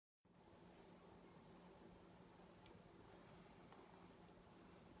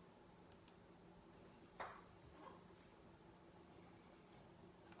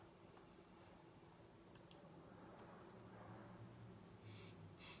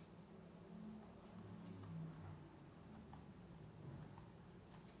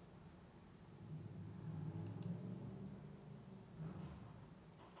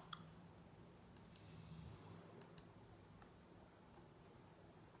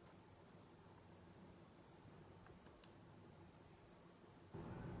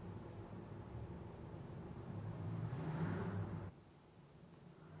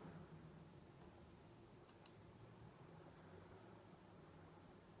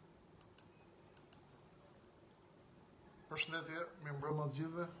Përshëndetje, mirë mbrëma të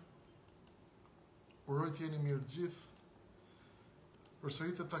gjithëve. Uroj të jeni mirë të gjithë.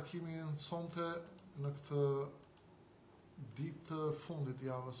 Përsëritet takimi në sonte në këtë ditë të fundit të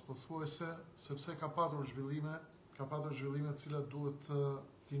javës, pothuajse, sepse ka patur zhvillime të cilat duhet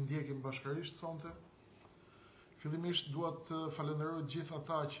t'i ndjekim bashkërisht sonte. Fillimisht dua të falenderoj gjithë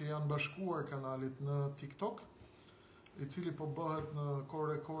ata që janë bashkuar kanalit në TikTok, i cili po bëhet në kohë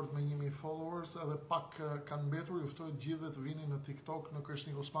rekord me 1000 followers, edhe pak kanë mbetur. Ju ftoj gjithëve të vini në TikTok në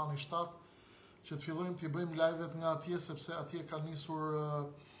Krishnik Osmani 7, që të fillojmë të bëjmë live-et nga atje, sepse atje ka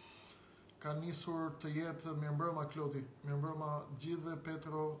nisur të jetë mirëmbrëma Klodi, mirëmbrëma gjithëve,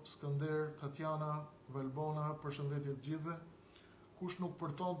 Petro, Skënder, Tatjana, Valbona, përshëndetje të gjithëve. Kush nuk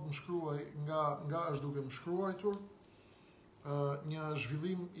përton të më shkruaj nga është duke më shkruajtur. Një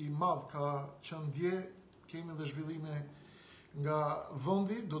zhvillim i madh ka qenë dje. Kemi dhe zhvillime nga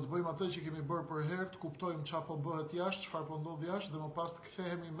vendi, do të bëjmë atë që kemi bërë për herë, të kuptojmë çfarë po bëhet jashtë, çfarë po ndodh jashtë, dhe më pas të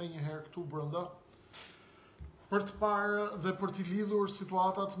kthehemi më një herë këtu brenda për të parë dhe për të lidhur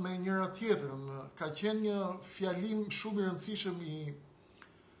situatat me njëra tjetrën. Ka qenë një fjalim shumë i rëndësishëm, i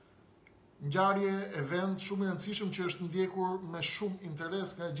ngjarje, event shumë i rëndësishëm që është ndjekur me shumë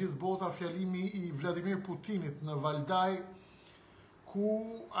interes nga gjithë bota, fjalimi i Vladimir Putinit në Valdaj, ku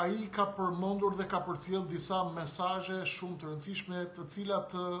ai ka përmendur dhe ka përcjell disa mesazhe shumë të rëndësishme,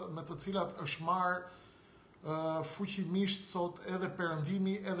 me të cilat është marrë fuqimisht sot edhe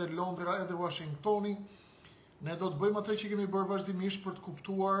Perëndimi, edhe Londra, edhe Washingtoni. Ne do të bëjmë atë që kemi bërë vazhdimisht për të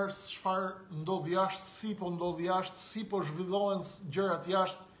kuptuar çfarë ndodh jashtë, si po ndodh jashtë, si po zhvillohen gjërat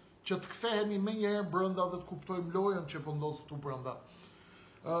jashtë, që të kthehemi më një herë brenda dhe të kuptojmë lojën që po ndodh këtu brenda.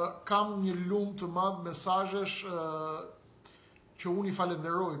 Kam një lumë të madh mesazhesh që unë i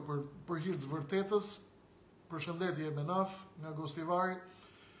falenderoj për hir të vërtetës. Përshëndetje Menaf nga Gostivari.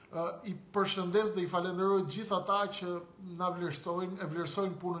 I përshëndes dhe i falenderoj gjithë ata që na vlerësojnë, e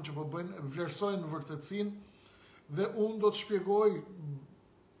vlerësojnë punën që po bëjnë, e vlerësojnë vërtetësinë, dhe unë do të shpjegoj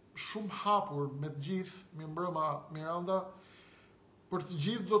shumë hapur me të gjithë, mirëmbrëma Miranda, për të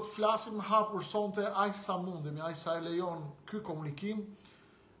gjithë do të flasim hapur sonte aq sa mundemi, aq sa e lejon ky komunikim,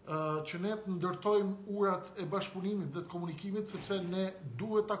 që ne të ndërtojmë urat e bashkëpunimit dhe të komunikimit, sepse ne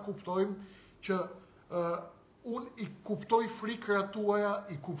duhet ta kuptojmë që unë i kuptoj frikrat tuaja,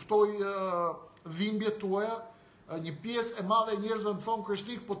 i kuptoj dhimbjet tuaja. Një pjesë e madhe e njerëzve më thonë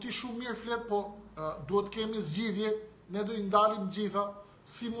Krishnik, po ti shumë mirë flet, po duhet kemi zgjidhje, ne do i ndalim gjitha,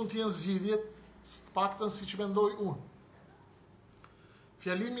 si mund të jenë zgjidhjet, të paktën siç mendoj unë.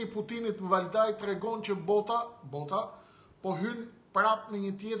 Fjalimi i Putinit në Valdaj tregon që bota po hyn prapë në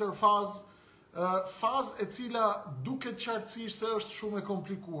një tjetër fazë e cila duket qartësisht se është shumë e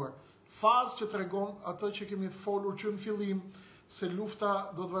komplikuar. Fazë që tregon atë që kemi folur që në fillim, se lufta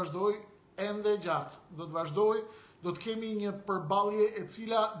do të vazhdoj ende gjatë, do të vazhdoj, do të kemi një përballje e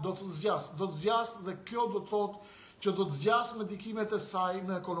cila do të zgjas, dhe kjo do të thotë që do të zgjas me ndikimet e saj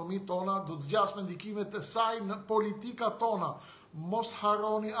në ekonominë tona, do të zgjas me ndikimet e saj në politikat tona. Mos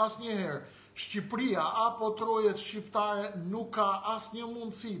harroni asnjëherë, Shqipëria apo trojet shqiptare nuk ka asnjë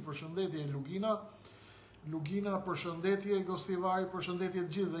mundësi. Përshëndetje Lugina, përshëndetje Gostivari, përshëndetje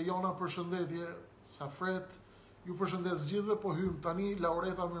të gjithëve, Jona përshëndetje, Safret, ju përshëndes gjithëve, po hym tani,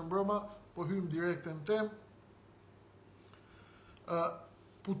 Laureta mirëmbrëma, po hym direkt në temë.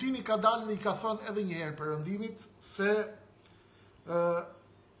 Putini ka dalë dhe i ka thënë edhe një herë Perëndimit se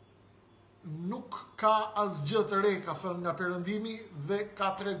nuk ka asgjë të re, ka thënë nga Perëndimi, dhe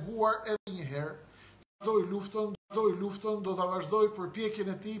ka treguar edhe një herë doj luftën, do ta vazhdoj përpjekjen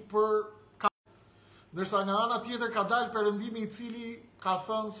e tij për ndërsa nga ana tjetër ka dalë Perëndimi, i cili ka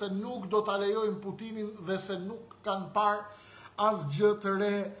thënë se nuk do ta lejojnë Putinin dhe se nuk kanë parë asgjë të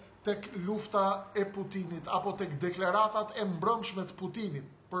re tek lufta e Putinit apo tek deklaratat e mbrëmshme të Putinit,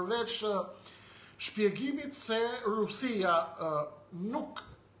 përveç shpjegimit se Rusia nuk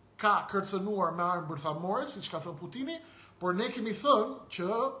ka kërcënuar me armë bërthamore, siç ka thënë Putini, por ne kemi thënë që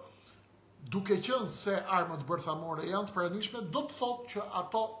duke qenë se armët bërthamore janë të pranishme, do të thotë që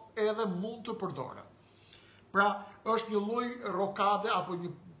ato edhe mund të përdoren. Pra, është një lloj rokade apo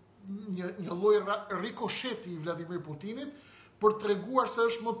një lloj rikosheti i Vladimir Putinit për të treguar se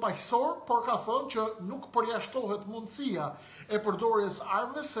është më paqësor, por ka thënë që nuk përjashtohet mundësia e përdorjes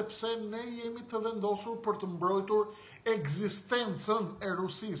armëve, sepse ne jemi të vendosur për të mbrojtur ekzistencën e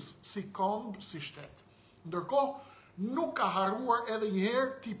Rusisë si kombë, si shtet. Ndërkohë, nuk ka harruar edhe një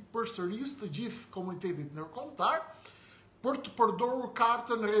herë të përsërisë të gjithë komunitetit ndërkombëtar për të përdorur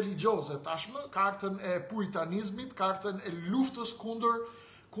kartën religjioze, tashmë kartën e puritanizmit, kartën e luftës kundër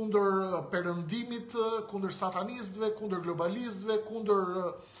Perëndimit, kundër satanistëve, kundër globalistëve, kundër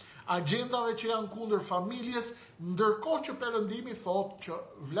agendave që janë kundër familjes, ndërkohë që Perëndimi thotë që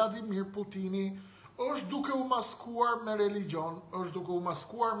Vladimir Putini është duke u maskuar me religjon, është duke u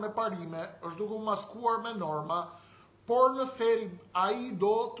maskuar me parime, është duke u maskuar me norma, por në thelb ai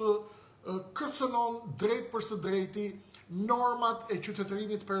do të kërcënon drejt për së drejti normat e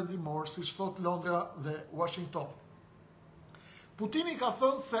qytetërimit perëndimor, siç thot Londra dhe Washington. Putini ka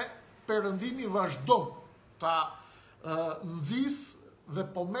thënë se Perëndimi vazhdon ta nxjisë dhe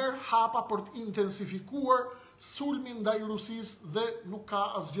po merr hapa për të intensifikuar sulmin ndaj Rusisë dhe nuk ka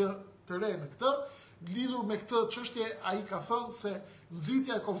asgjë të re në këtë. Lidhur me këtë çështje, ai ka thënë se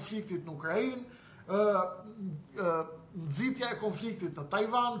nxitja e konfliktit në Ukrainë, nxitja e konfliktit në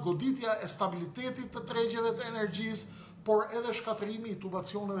Taiwan, goditja e stabilitetit të tregjeve të energjisë, por edhe shkatërimi i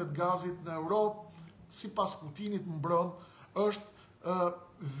tubacioneve të gazit në Europë, sipas Putinit mbrëm, është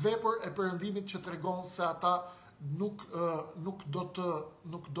vepër e Perëndimit që tregon se ata nuk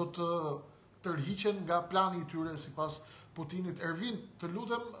do të tërhiqen nga plani i tyre sipas Putinit. Ervin, të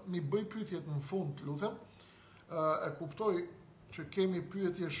lutem, mi bëj pyetjet në fund, të lutem. E kuptoj që kemi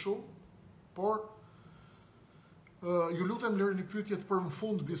pyetje shumë, por ju lutem lërni pyetjet për në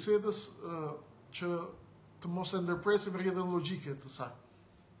fund bisedës që të mos e ndërpresim rrjedhën logjike të saj.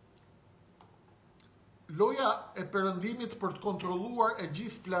 Loja e Perëndimit për të kontrolluar e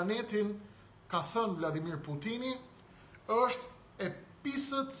gjithë planetin, ka thënë Vladimir Putini, është e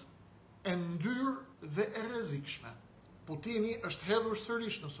pisët, e ndyrë dhe e rrezikshme. Putini është hedhur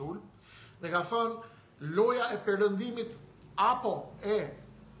sërish në sulm dhe ka thënë loja e Perëndimit apo e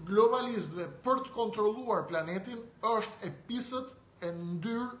globalistëve për të kontrolluar planetin është e pisët, e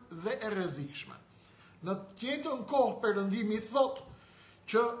ndyrë dhe e rrezikshme. Në të njëjtën kohë Perëndimi thotë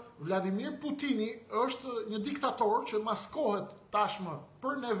që Vladimir Putini është një diktator që maskohet tashmë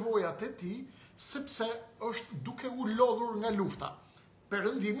për nevojat e tij, sepse është duke u lodhur nga lufta.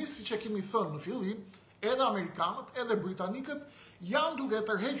 Perëndimi, siç e kemi thënë në fillim, edhe amerikanët, edhe britanikët janë duke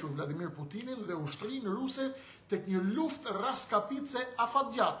tërhequr Vladimir Putinin dhe ushtrinë ruse tek një luftë raskapitse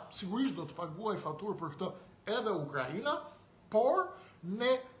afatgjatë. Sigurisht do të paguaj faturë për këtë edhe Ukraina, por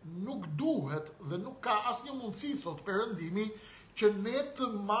ne nuk duhet dhe nuk ka asnjë mundësi, thot Perëndimi, që ne të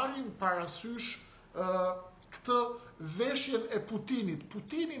marrim parasysh këtë veshjen e Putinit.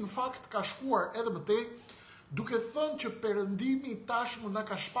 Putini në fakt ka shkuar edhe më tej duke thënë që Perëndimi tashmë na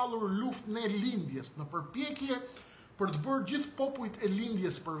ka shpallur luftën e lindjes në përpjekje për të bërë gjithë popujt e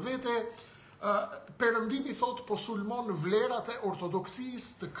lindjes për vete. Perëndimi thot po sulmon vlerat e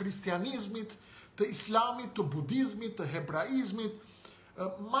ortodoksisë, të kristianizmit, të islamit, të budizmit, të hebraizmit.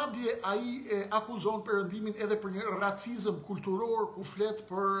 Madje ai e akuzon Perëndimin edhe për një racizëm kulturor, ku flet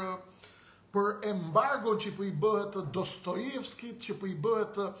për embargon që po i bëhet Dostojevskit, që po i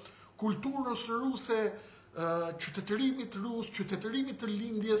bëhet kulturës ruse, qytetërimit rus, qytetërimit të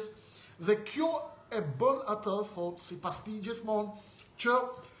lindjes, dhe kjo e bën atë, thot, sipas tij gjithmonë, që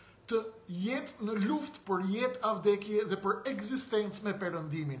të jetë në luftë për jetë avdekje dhe për ekzistencë me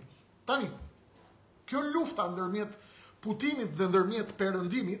Perëndimin. Tani, kjo lufta ndërmjet Putinit dhe ndërmjet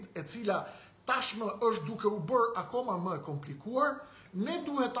Perëndimit, e cila tashmë është duke u bërë akoma më e komplikuar, ne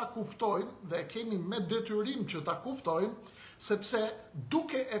duhet ta kuptojmë dhe kemi me detyrim që ta kuptojmë, sepse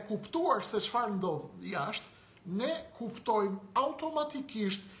duke e kuptuar se çfarë ndodh jashtë, ne kuptojmë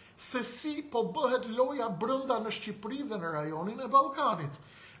automatikisht se si po bëhet loja brenda në Shqipëri dhe në rajonin e Ballkanit.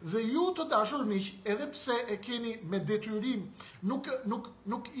 Dhe ju të dashur miq, edhe pse e keni me detyrim,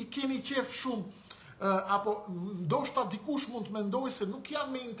 nuk i keni qef shumë, apo ndoshta dikush mund të mendojë se nuk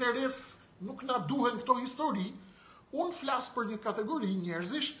janë me interes, nuk na duhen këto histori, unë flas për një kategori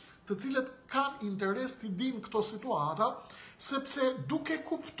njerëzish të cilët kanë interes të dinë këto situata, sepse duke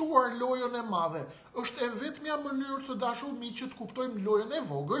kuptuar lojën e madhe, është e vetmja mënyrë të dashur miq që të kuptojmë lojën e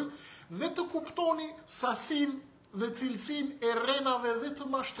vogël dhe të kuptoni sasinë dhe cilësinë e rrenave dhe të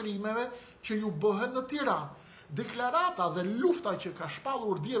mashtrimeve që ju bëhen në Tiranë. Deklarata dhe lufta që ka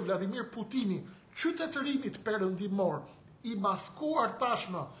shpallur dje Vladimir Putini qytetërimit perëndimor, i maskuar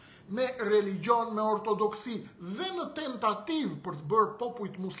tashmë me religjon, me ortodoksi dhe në tentativë për të bërë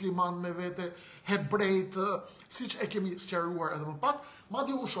popujt musliman me vete, hebrejt, siç e kemi sqaruar edhe më pak,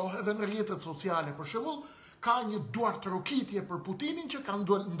 madje u shoh edhe në rrjetet sociale. Për shembull, ka një duartrokitje për Putinin që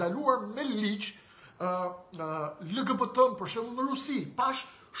kanë ndaluar me ligj LGBT për shembull në Rusi. Pash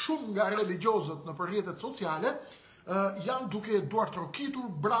shumë nga religiozët në rrjetet sociale janë duke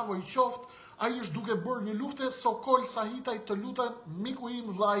duartrokitur, bravo i qoftë. Ai është duke bërë një lufte, Sokol Sahitaj, të lutem, miku im,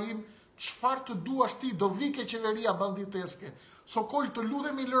 vlla im, çfarë të duash ti, do vike qeveria banditeske. Sokol, të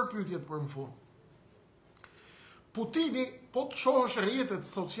lutem, i lër pyetjet për në fund. Putini, po të shohësh rrjetet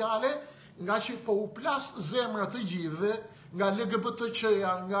sociale, nga që po u plas zemra të gjithëve, nga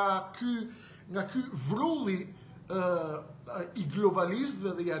LGBT-qja, nga ky vrulli i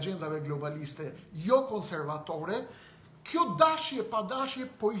globalistëve dhe i agjendave globaliste jo konservatore, kjo dashje pa dashje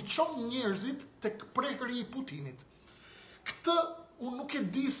po i çon njerëzit tek prekëri i Putinit. Këtë unë nuk e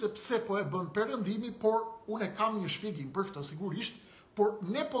di se pse po e bën Perëndimi, por unë e kam një shpjegim për këtë sigurisht, por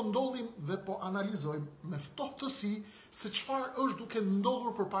ne po ndodhim dhe po analizojmë me ftohtësi se çfarë është duke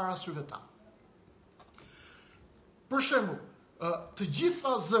ndodhur përpara syve tanë. Për shembull, të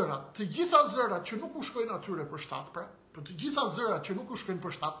gjitha zërat që nuk u shkojnë atyre për shtat, pra, për të gjitha zërat që nuk u shkojnë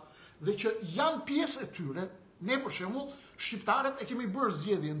për shtat dhe që janë pjesë e tyre, ne për shembull, shqiptarët e kemi bërë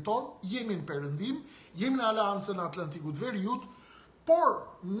zgjedhjen tonë, jemi në Perëndim, jemi në Aleancën e Atlantikut Veriut,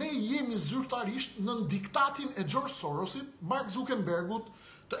 por ne jemi zyrtarisht në diktatin e George Sorosit, Mark Zuckerbergut,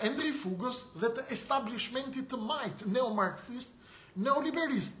 të centrifugës dhe të establishmentit të majt neomarxist,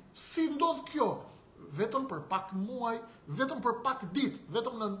 neoliberist. Si ndodh kjo? Vetëm për pak muaj, vetëm për pak ditë,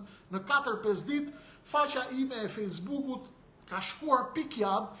 vetëm në 4-5 ditë, faqja ime e Facebookut ka shkuar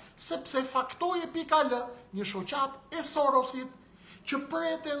pikjad, sepse faktoje pikal, një shoqat e Sorosit, që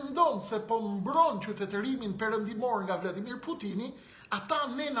pretendon se po mbron qytetërimin perëndimor nga Vladimir Putini, ata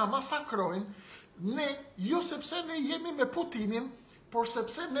ne na masakrojnë, ne jo sepse ne jemi me Putinin, por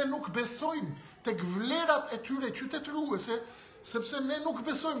sepse ne nuk besojmë tek vlerat e tyre qytetëruese, sepse ne nuk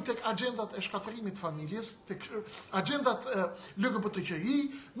besojmë tek agjendat e shkatërimit familjes, tek agjendat LGBTQI,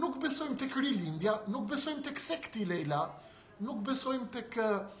 nuk besojmë tek rilindja, nuk besojmë tek sekti Leila, nuk besojmë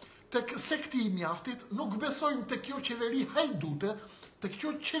tek sekti i mjaftit, nuk besojmë tek kjo qeveri hajdute, tek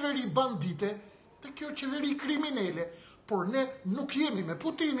kjo qeveri bandite, tek kjo qeveri kriminele, por ne nuk jemi me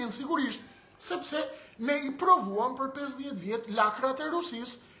Putinin sigurisht, sepse ne i provuam për 50 vjet lakrat e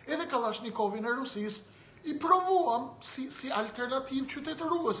Rusis, edhe Kalashnikovin e Rusis, i provuam si alternativë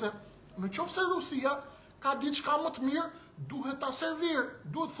qytetëruese. Në qoftë se Rusia ka diçka më të mirë, duhet ta servir,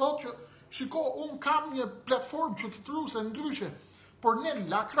 duhet thotë që shiko, unë kam një platformë qytetëruese ndryshe, por ne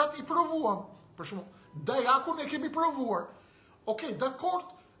lakrat i provuam. Për shembull, Dajakun e kemi provuar. Okej, dakord,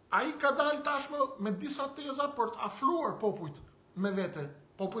 ai ka dalë tashmë me disa teza për të afruar popujt me vete,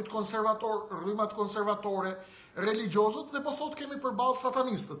 popujt konservator, rrymat konservatore, religiozët, dhe po thotë kemi përballë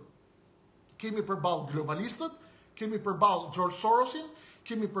satanistët. Kemi përballë globalistët, kemi përballë George Sorosin,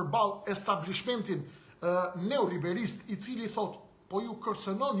 kemi përballë establishmentin neoliberist i cili thotë, po ju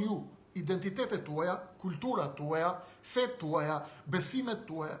kërcënon ju identitetet tuaja, kulturat tuaja, fet tuaja, besimet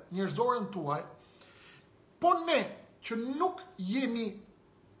tuaja, njerëzoren tuaj. Po ne që nuk jemi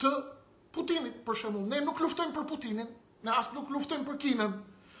të Putinit, për shembull, ne nuk luftojmë për Putinin, ne as nuk luftojmë për Kinën.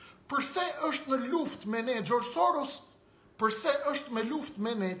 Përse është në luftë me ne George Soros? Përse është me luftë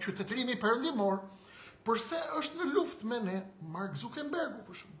me ne qytetërimi perëndimor? Përse është në luftë me ne Mark Zuckerbergu,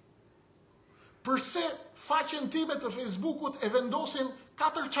 për shembull? Përse faqen time të Facebookut e vendosin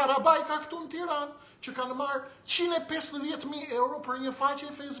 4 qarabajka këtu në Tiranë, që kanë marrë 150.000 euro për një faqe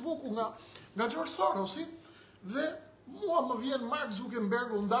Facebooku nga George Sorosi, dhe mua më vjen Mark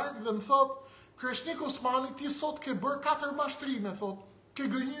Zuckerbergu ndarkë dhe më thot, Kreshnik Osmani, ti sot ke bërë 4 mashtrime, thot, ke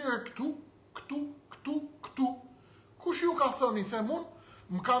gënjur këtu. Kush ju ka thënë, i them unë?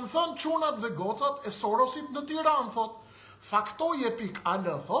 Më kanë thënë çunat dhe gocat e Sorosit në Tiranë, thot. Faktoje.al,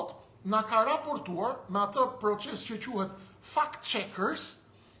 thot, na ka raportuar me atë proces që quhet fact checkers,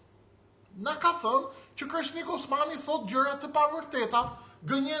 na ka thënë që Kreshnik Osmani thot gjëra të pavërteta,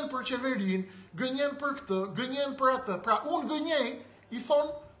 gënjen për qeverin, gënjen për këtë, gënjen për atë. Pra unë gënjej, i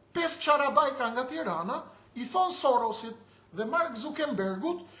thonë 5 qarabajka nga Tirana, i thonë Sorosit dhe Mark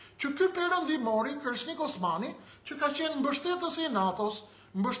Zuckerbergut, që ky perëndimori, Kreshnik Osmani, që ka qenë mbështetës i NATO-s,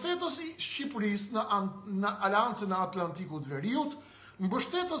 mbështetës i Shqipërisë në Aleancën e Atlantikut Veriut,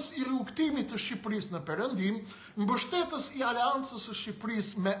 mbështetës i rrugtimit të Shqipërisë në Perëndim, mbështetës i Aleancës së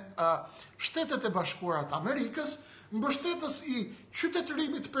Shqipërisë me Shtetet e Bashkuara të Amerikës, mbështetës i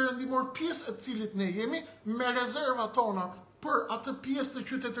qytetërimit perëndimor, pjesë e cilit ne jemi, me rezervat tona për atë pjesë të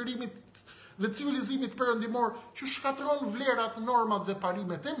qytetërimit dhe civilizimit perëndimor që shkatëron vlerat, normat dhe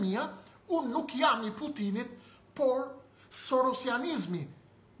parimet e mia. Unë nuk jam i Putinit, por sorosianizmi,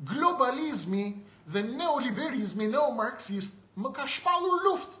 globalizmi dhe neoliberizmi neomarxist më ka shpallur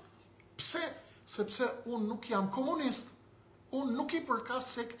luftë. Pse? Sepse unë nuk jam komunist, unë nuk i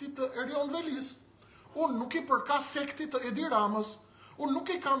përkas sektit të Erion Velis, unë nuk i përkas sektit të Edi Ramës, unë nuk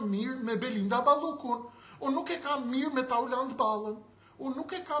e kam mirë me Belinda Ballukun, unë nuk e kam mirë me Tauland Ballën, unë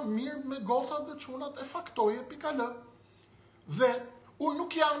nuk e kam mirë me gocat dhe çunat e faktoje.al. Dhe unë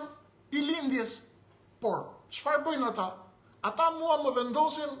nuk jam i lindjes, por çfarë bëjnë ata? Ata mua më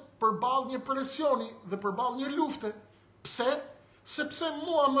vendosin përballë një presioni dhe përballë një lufte. Pse? Sepse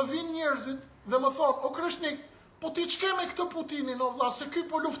mua më vinë njerëzit dhe më thonë, o Kreshnik, Po ti ç'ke me këtë Putinin, o vlla, se ky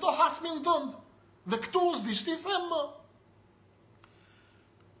po lufto hasmin tënd. Dhe këtu s'di ç'ti them më.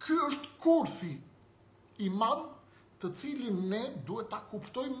 Ky është kurthi i madh të cilin ne duhet ta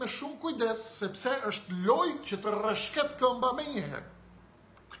kuptojmë me shumë kujdes, sepse është lojë që të rreshket këmba me njëherë.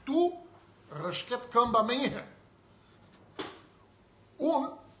 Këtu rreshket këmba me njëherë. Unë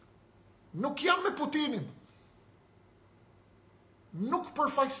nuk jam me Putinin. Nuk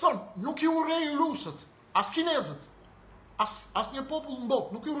përfaqëson, nuk i urrej rusët, as kinezët, as një popull në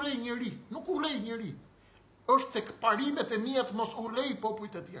botë, nuk i urrej njëri, nuk urrej njëri. Është tek parimet e mia të mos urrej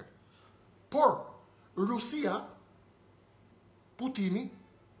popujt e tjerë. Por Rusia, Putini,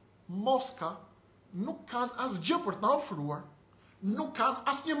 Moska nuk kanë asgjë për të na ofruar, nuk kanë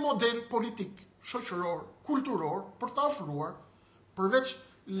asnjë model politik, shoqëror, kulturor për të na ofruar, përveç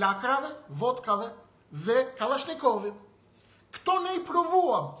lakrave, vodkave dhe kalashnikovit. Këto ne i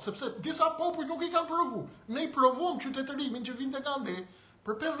provuam, sepse disa popull nuk i kanë provu. Ne i provuam qytetërimin që vinte nga ndej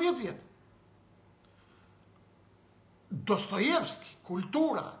për 50 vjet. Dostojevski,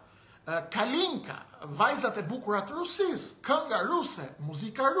 kultura, Kalinka, vajzat e bukura të Rusisë, kënga ruse,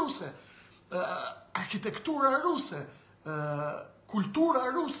 muzika ruse, arkitektura ruse, kultura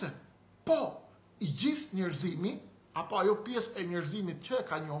ruse. Po, i gjithë njerëzimi, apo ajo pjesë e njerëzimit që e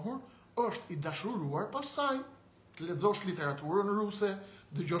ka njohur, është i dashuruar pas saj. Të lexosh literaturën ruse,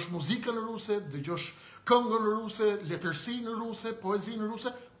 dëgjosh muzikën ruse, dëgjosh këngën ruse, letërsinë ruse, poezinë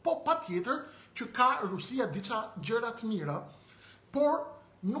ruse, po patjetër që ka Rusia diça gjëra të mira, por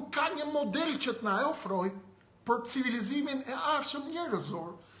nuk ka një model që të na e ofroj për civilizimin e ardhshëm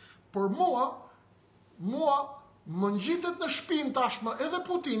njerëzor. Por mua më ngjitet në shpinë tashmë edhe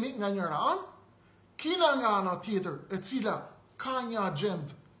Putini nga njëra anë, Kina nga ana tjetër, e cila ka një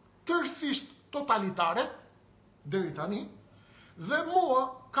agjendë tërësisht totalitare deri tani, dhe mua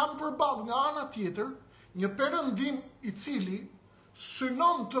kam përballë nga ana tjetër një perëndim i cili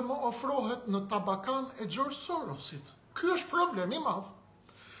synon të më ofrohet në tabakan e George Sorosit. Ky është problemi i madh.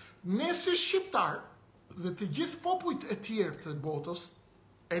 Ne si shqiptar dhe të gjithë popujt e tjerë të botës,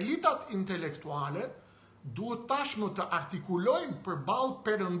 elitat intelektuale duhet tashmë të artikulojnë përballë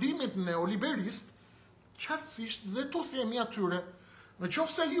perëndimit neoliberist, qartësisht dhe tu themi atyre, në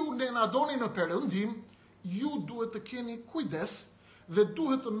qoftë se ju ne na doni në perëndim, ju duhet të keni kujdes dhe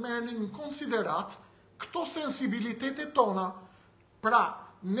duhet të merrni në konsiderat këto sensibilitetet tona. Pra,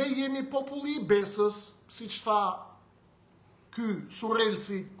 ne jemi populli i besës, siç tha ky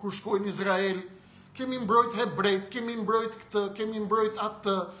Surrelsi kur shkoi në Izrael, kemi mbrojt hebrejt, kemi mbrojt këtë, kemi mbrojt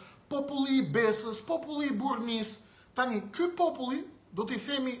atë, populli i besës, populli i burrnis. Tani, ky populli, do t'i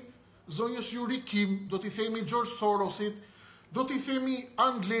themi zonjës Yuri Kim, do t'i themi George Sorosit, do t'i themi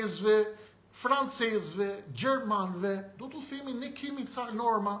anglezve, francezve, gjermanve, do t'u themi ne kemi ca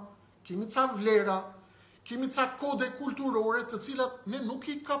norma, kemi ca vlera, kemi ca kode kulturore të cilat ne nuk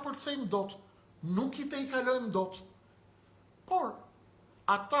i kapërcejmë dot, nuk i tejkalojmë dot. Por,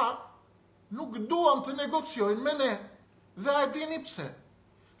 ata nuk duan të negociojnë me ne, dhe a dini pse?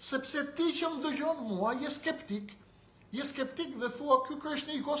 Sepse ti që më dëgjon mua, je skeptik dhe thua ky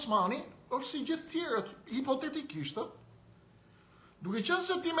Krishnik Osmani, është si gjithë tjerët, hipotetikisht. Duke qenë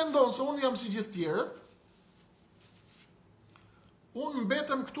se ti mendon se unë jam si gjithë tjerët, unë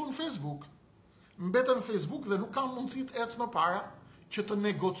mbetem këtu në Facebook. Mbetem në Facebook dhe nuk kam mundësi të ecë më para që të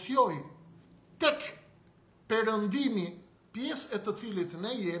negocioj tek perëndimi pjesë e të cilit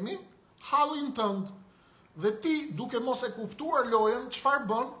ne jemi, hallin tënd. Dhe ti, duke mos e kuptuar lojën, çfarë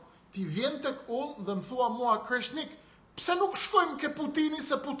bën? Ti vjen tek unë dhe më thua mua Krishnik, pse nuk shkojmë ke Putini,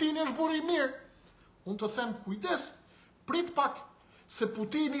 se Putini është burr i mirë? Unë të them kujdes, prit pak, se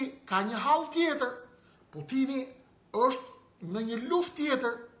Putini ka një hall tjetër, Putini është në një luftë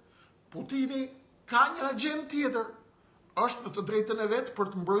tjetër, Putini ka një agjendë tjetër, është në të drejtën e vet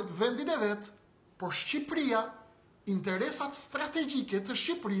për të mbrojtur vendin e vet, por Shqipëria, interesat strategjike të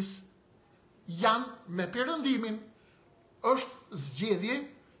Shqipërisë janë me perëndimin, është zgjedhje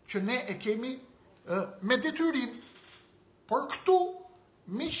që ne e kemi me detyrim. Por këtu,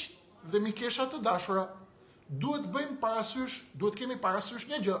 miq dhe mikesha të dashura, duhet bëjmë parasysh, duhet kemi parasysh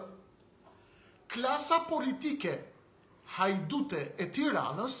një gjë. Klasa politike hajdute e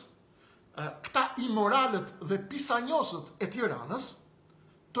Tiranës, këta imoralët dhe pisanjosët e Tiranës,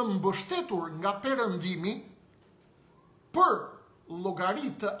 të mbështetur nga perëndimi për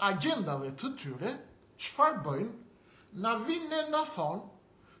llogari të agjendave të tyre, çfarë bëjnë? Na vinë na thonë,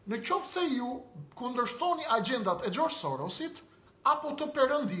 në qoftë se ju kundërshtoni agjendat e George Sorosit apo të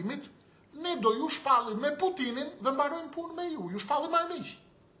perëndimit, ne do ju shpallim me Putinin dhe mbarojmë punë me ju shpallim armiq.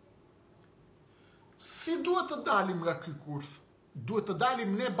 Si duhet të dalim nga ky kurth? Duhet të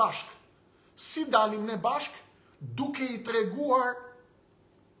dalim ne bashk. Si dalim ne bashk? duke i treguar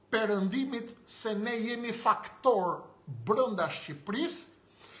perëndimit se ne jemi faktor brenda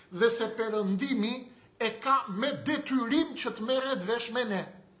Shqipërisë dhe se perëndimi e ka me detyrim që të merret vesh me ne.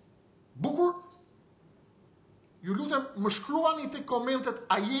 Bukur? Ju lutem, më shkruani te komentet,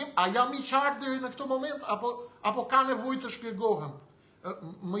 a jam i qartë deri në këtë moment, apo ka nevojë të shpjegohem?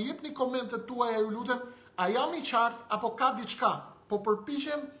 Më jepni komentet tuaja, ju lutem, a jam i qartë, apo ka diçka? Po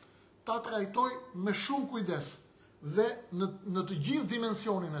përpiqem ta trajtoj me shumë kujdes dhe në të gjithë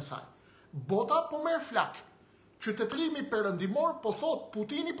dimensionin e saj. Bota po merr flak. Qytetërimi perëndimor po thot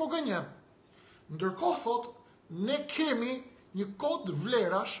Putini po gënjen. Ndërkohë thot, ne kemi një kod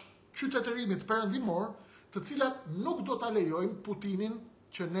vlerash qytetërimit perëndimor, të cilat nuk do ta lejojmë Putinin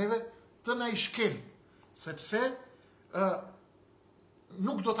që neve të na i shkel, sepse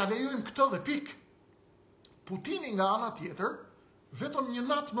nuk do ta lejojmë këtë dhe pik. Putini nga ana tjetër, vetëm një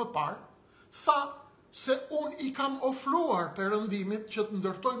natë më parë, tha se unë i kam ofruar perëndimit që të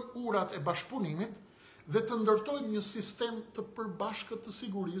ndërtojmë urat e bashkëpunimit dhe të ndërtojmë një sistem të përbashkët të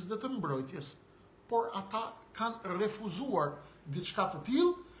sigurisë dhe të mbrojtjes. Por ata kanë refuzuar diçka të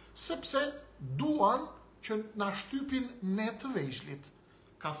tillë, sepse duan që na shtypin ne të vegjëlit.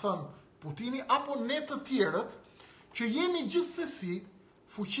 Ka thënë Putini, apo ne të tjerët, që jemi gjithsesi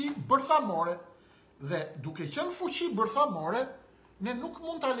fuqi bërthamore, dhe duke qenë fuqi bërthamore, ne nuk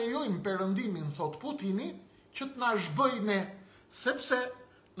mund ta lejojmë perëndimin, thot Putini, që të na zhbëj ne, sepse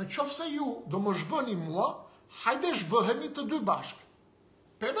në qoftë se ju do më zhbëni mua, hajde zhbëhemi të dy bashk.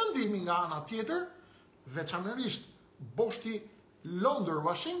 Perëndimi nga ana tjetër, veçanërisht boshti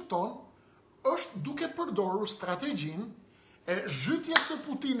Londër-Washington, është duke përdorur strategjinë e zhytjes së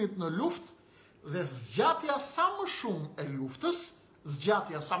Putinit në luftë dhe zgjatja sa më shumë e luftës,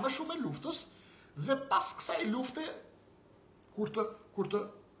 dhe pas kësaj lufte, kur të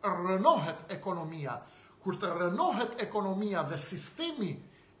rënohet ekonomia, dhe sistemi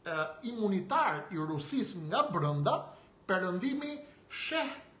imunitar i Rusisë nga brenda, perëndimi sheh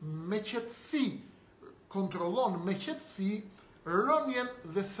me qetësi, kontrollon me qetësi rënjen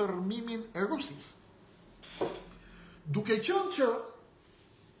dhe thërmimin e Rusisë. Duke qenë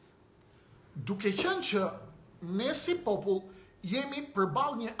që ne si popull jemi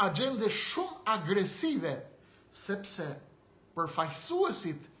përballë një agjende shumë agresive, sepse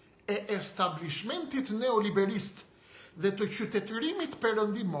përfaqësuesit e establishmentit neoliberist dhe të qytetërimit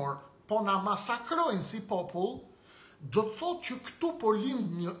perëndimor po na masakrojnë si popull, do të thotë që këtu po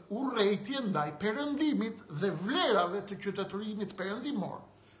lind një urrejtje ndaj perëndimit dhe vlerave të qytetërimit perëndimor.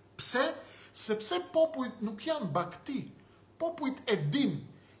 Pse? Sepse popujt nuk janë bakti. Popujt e din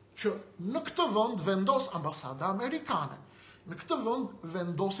që në këtë vend vendos ambasada amerikane. Në këtë vend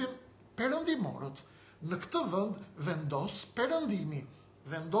vendosin perëndimorët. Në këtë vend vendos perëndimi.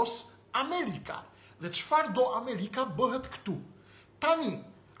 Vendos Amerika. Dhe çfarë do Amerika bëhet këtu. Tani,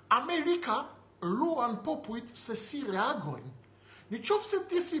 Amerika ruan popujt se si reagojnë. Në qoftë se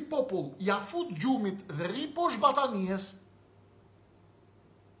ti si popull ja fut gjumit dhe rri poshtë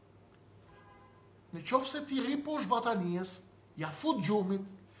batanijes, ja fut gjumit,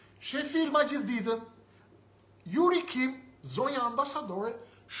 sheh filma gjithë ditën, Yuri Kim, zonja ambasadore,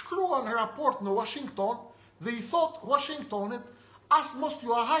 shkruan raport në Washington dhe i thot Washingtonit, as mos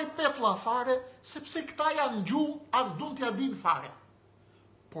t'ju ahaj petlla fare, sepse këta janë gjumë, as dun t'ja din fare.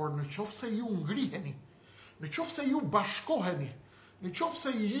 Por në qoftë se ju ngriheni, në qoftë se ju bashkoheni, në qoftë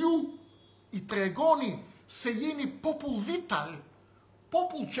se ju i tregoni se jeni popull vital,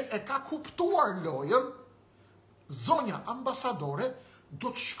 popull që e ka kuptuar lojën, zonja ambasadore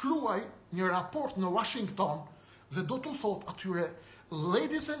do të shkruaj një raport në Washington dhe do të thot atyre,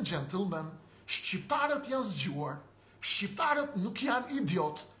 ladies and gentlemen, shqiptarët janë zgjuar, shqiptarët nuk janë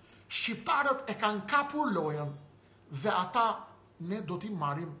idiot, shqiptarët e kanë kapur lojën dhe ata ne do t'i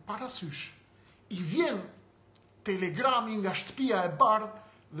marrim parasysh. I vjen telegrami nga shtëpia e bardhë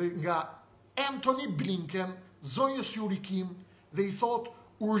dhe nga Antony Blinken, zonjës Yuri Kim, dhe i thot,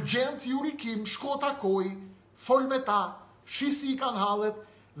 urgjent Yuri Kim, shko takoj, fol me ta, shisi i kanë hallet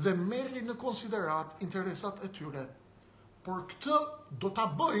dhe merri në konsiderat interesat e tyre. Por këtë do ta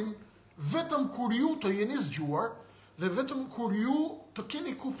bëjnë vetëm kur ju të jeni zgjuar dhe vetëm kur ju të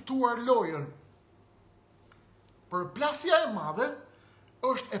keni kuptuar lojën. Përplasja e madhe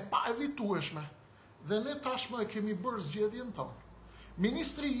është e pa evitueshme dhe ne tashmë e kemi bërë zgjedhjen tonë.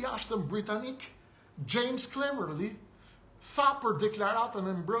 Ministri i jashtëm britanik James Cleverly tha për deklaratën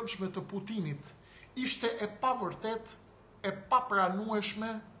e mbrëmshme të Putinit, ishte e pavërtet, e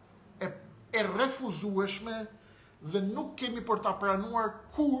papranueshme, e refuzueshme dhe nuk kemi për ta pranuar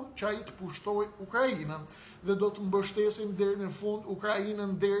kur që ai të pushtoj Ukrainën dhe do të mbështesim deri në fund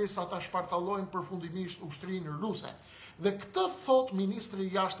Ukrainën derisa ta shpartallojnë përfundimisht ushtrinë ruse. Dhe këtë thot ministri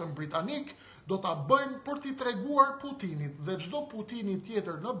i jashtëm britanik do ta bëjnë për t'i treguar Putinit dhe çdo Putini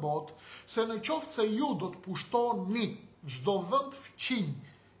tjetër në botë se në qoftë se ju do të pushtoni çdo vend fqinj,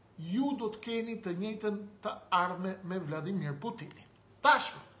 ju do të keni të njëjtën të ardhme me Vladimir Putinin.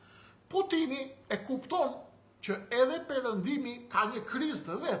 Tashmë, Putini e kupton që edhe Perëndimi ka një krizë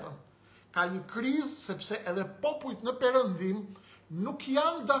të vetën. Ka një krizë sepse edhe popujt në Perëndim nuk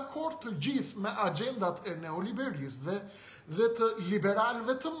janë dakord të gjithë me agjendat e neoliberistëve dhe të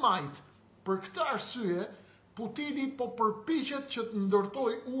liberalëve të majtë. Për këtë arsye, Putini po përpiqet që të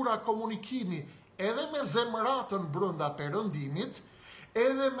ndërtojë ura komunikimi edhe me zemratën brenda Perëndimit,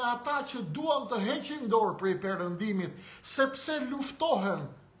 edhe me ata që duan të heqin dorë prej Perëndimit, sepse luftohen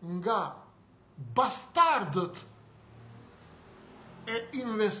nga bastardët e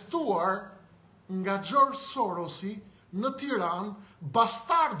investuar nga George Sorosi në Tiranë.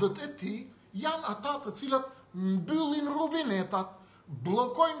 Bastardët e tij janë ata të cilët mbyllin rubinetat,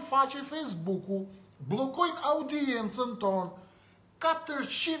 bllokojnë faqe Facebooku, bllokojnë audiencën tonë.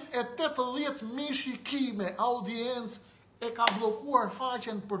 480.000 shikime audiencë e ka bllokuar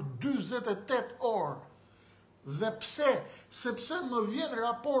faqen për 48 orë. Dhe pse? Sepse më vjen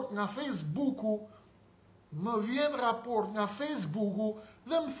raport nga Facebooku,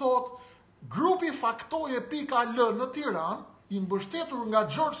 dhe më thot grupi faktoje.al në Tiranë, i mbështetur nga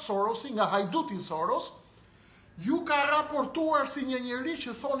George Sorosi, nga hajduti Soros, ju ka raportuar si një njeri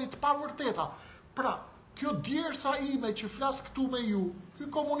që thoni të pavërteta. Pra, kjo djersa ime që flas këtu me ju, ky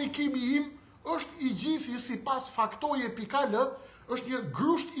komunikimi im është i gjithë sipas faktoje.al, është një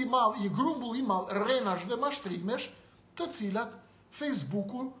grusht i madh, një grumbull i madh rrenash dhe mashtrimesh, të cilat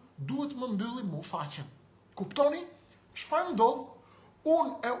Facebooku duhet më mbylli mu faqen. Kuptoni? Çfarë ndodh?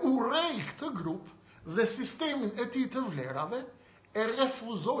 Unë e urrej këtë grup dhe sistemin e tij të vlerave, e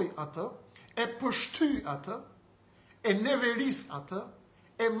refuzoj atë, e pështy atë, e neveris atë,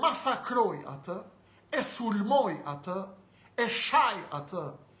 e masakroj atë, e sulmoj atë, e shaj atë,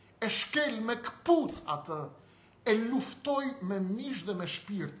 e shkel me këpuc atë, e luftoj me mish dhe me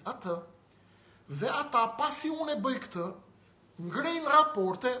shpirt atë, dhe ata pasi unë e bëj këtë, ngrejnë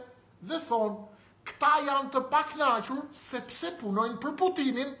raporte dhe thonë, këta janë të paknaqur sepse punojnë për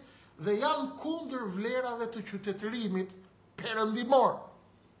Putinin dhe janë kundër vlerave të qytetërimit perëndimor.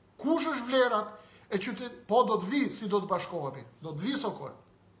 Kush është vlerat e qytet? Po do të vi si do të bashkohemi, do të vi sokoj.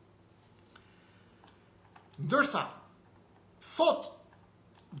 Ndërsa, thot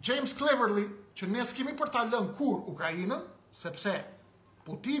James Cleverly që ne s'kemi për ta lënë kur Ukrainën, sepse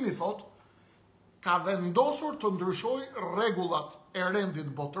Putini thot ka vendosur të ndryshoj rregullat e rendit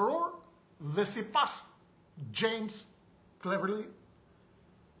botëror dhe sipas James Cleverly,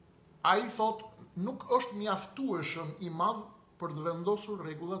 ai thot nuk është mjaftueshëm i madh për të vendosur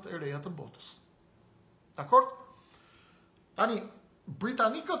rregullat e reja të botës. Dakor? Tani,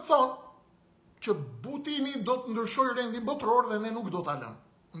 britanikët thonë që Putini do të ndryshojë rendin botëror dhe ne nuk do ta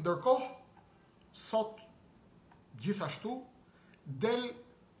lëmë. Ndërkohë, sot gjithashtu del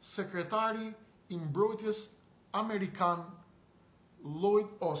sekretari i Mbrojtjes amerikan Lloyd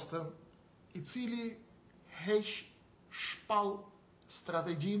Austin, i cili heq shpall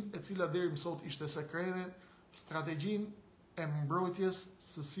strategjinë e cila deri më sot ishte sekrete, strategjinë e mbrojtjes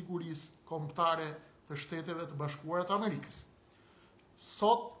së sigurisë kombëtare të Shteteve të Bashkuara të Amerikës.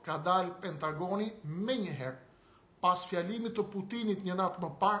 Sot ka dalë Pentagoni menjëherë, pas fjalimit të Putinit një natë më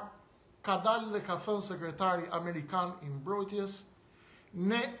parë, ka dalë dhe ka thënë sekretari amerikan i mbrojtjes,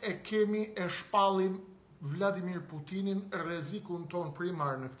 ne e kemi e shpallim Vladimir Putinin rrezikun ton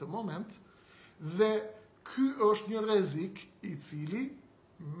primar në këtë moment, dhe ky është një rrezik i cili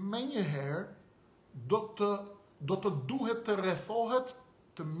menjëherë do të duhet të rrethohet,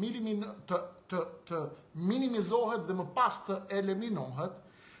 të minimizohet dhe më pas të eliminohet,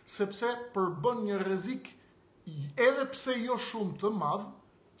 sepse përbën një rrezik edhe pse jo shumë të madh,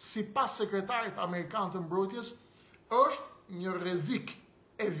 sipas sekretarit amerikan të mbrojtjes, është një rrezik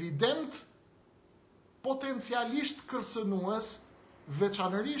evident, potencialisht kërcënues,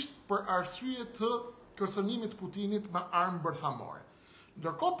 veçanërisht për arsye të kërcënimit Putinit me armë bërthamore.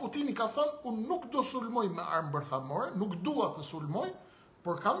 Ndërkohë Putini ka thënë, unë nuk do sulmoj me armë bërthamore, nuk dua të sulmoj,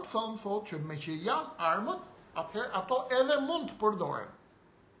 por kam thënë, thotë, që me që janë armët, atëherë ato edhe mund të përdoren.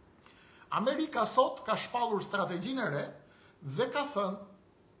 Amerika sot ka shpallur strategjinë e re dhe ka thënë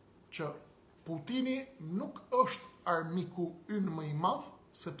që Putini nuk është armiku ynë më i madh,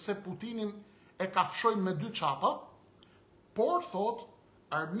 sepse Putinin e kafshojnë me 2 çapa, por thot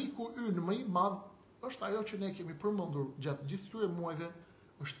armiku ynë më i madh është ajo që ne kemi përmendur gjatë gjithë këtyre muajve,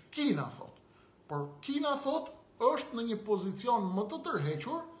 është Kina, thot. Por Kina, thot, është në një pozicion më të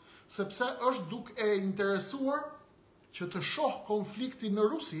tërhequr, sepse është duke e interesuar që të shoh konfliktin në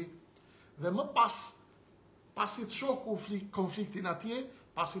Rusi, dhe më pasi të shoh konfliktin atje,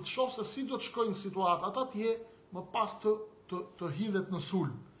 pasi të shoh se si do të shkojnë situatat atje, më pas të hidhet në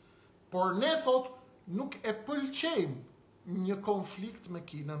sulm. Por ne, thot, nuk e pëlqejmë një konflikt me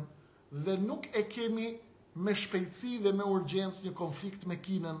Kinën dhe nuk e kemi me shpejtësi dhe me urgjencë një konflikt me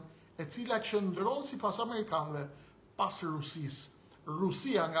Kinën, e cila qëndron sipas amerikanëve pas Rusisë.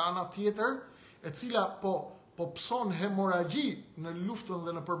 Rusia nga ana tjetër, e cila po pson hemoragji në luftën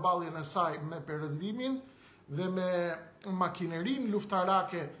dhe në përballjen e saj me Perëndimin dhe me makinerinë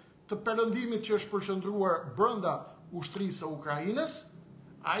luftarake të Perëndimit që është përqendruar brenda ushtrisë së Ukrainës,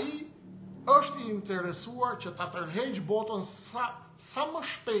 ai është i interesuar që ta tërheqë botën sa më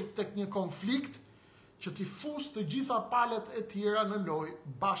shpejt tek një konflikt që t'i fusë të gjitha palët e tjera në lojë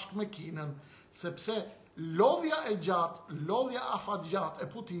bashkë me Kinën, sepse lodhja e gjatë, lodhja afatgjatë e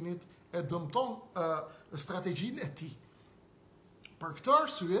Putinit e dëmton strategjinë e tij. Për këtë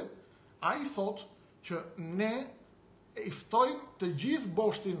arsye, ai thotë që ne i ftojmë të gjithë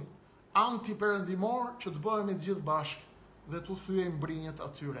boshtin antiperëndimor që të bëhemi të gjithë bashkë dhe të thyejmë brinjët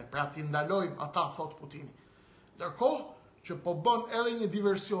atyre. Pra t'i ndalojmë ata, thot Putini. Ndërkohë që po bën edhe një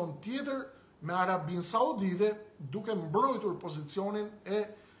diversion tjetër me Arabinë Saudite, duke mbrojtur pozicionin e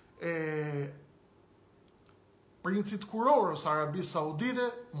princit kurorës Arabisë Saudite,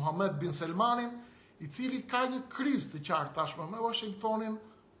 Mohammed bin Selmanin, i cili ka një krizë të qartë tashmë me Washingtonin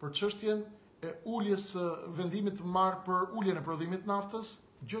për çështjen e uljes së vendimit të marrë për uljen e prodhimit naftës,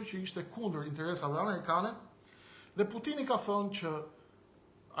 gjë që ishte kundër interesave amerikane. Dhe Putini ka thënë që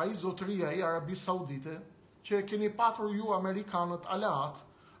ai zotëria e Arabisë Saudite, që e keni patur ju amerikanët aleat,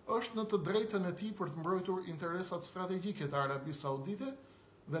 është në të drejtën e tij për të mbrojtur interesat strategjike të Arabisë Saudite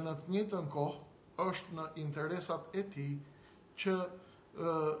dhe në të njëjtën kohë është në interesat e tij që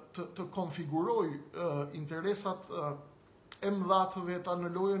të konfigurojë interesat e mëdha të veta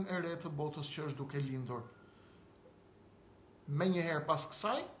në lojën e re të botës që është duke lindur. Menjëherë pas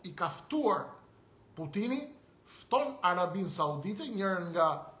kësaj i ka ftuar Putini, fton Arabinë Saudite, njërën nga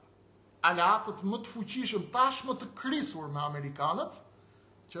aleatët më të fuqishëm tashmë të krisur me amerikanët,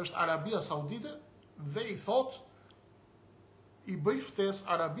 që është Arabia Saudite, dhe i thot, i bëj ftesë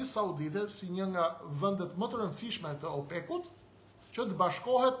Arabisë Saudite si një nga vendet më të rëndësishme të OPEC-ut, që të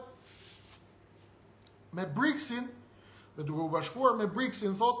bashkohet me BRICS-in, dhe duke u bashkuar me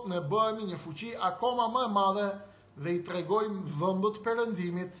BRICS-in, thot, ne bëhemi një fuqi akoma më e madhe dhe i tregojmë dhëmbët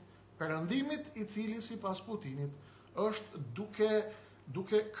Perëndimit i cili sipas Putinit është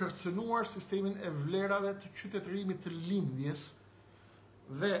duke kërcënuar sistemin e vlerave të qytetërimit të lindjes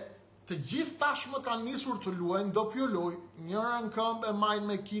dhe të gjithë tashmë kanë nisur të luajnë doppio lojë, njëra në këmbë e mbajnë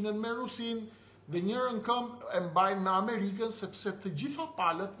me Kinën me Rusin dhe njëra në këmbë e mbajnë me Amerikën, sepse të gjitha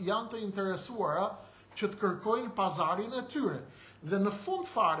palët janë të interesuara që të kërkojnë pazarin e tyre. Dhe në fund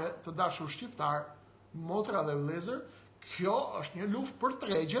fare, të dashur shqiptar, motra dhe vëllezër, kjo është një luftë për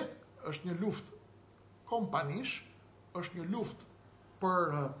tregje, është një luftë kompanish, është një luftë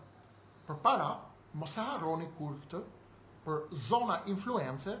për para, mos e harroni kur këtë, për zona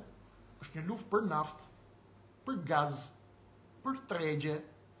influence, është një luftë për naftë, për gaz, për tregje,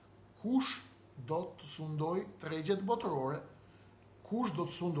 kush do të sundoj tregjet botërore, kush do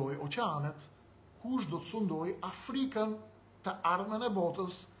të sundoj oqeanet, kush do të sundoj Afrikën të ardhmen e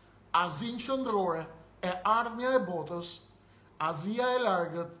botës, Azinë qendrore e ardhmja e botës, Azia e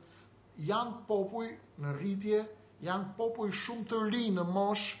largët, janë popuj në rritje, janë popuj shumë të ri në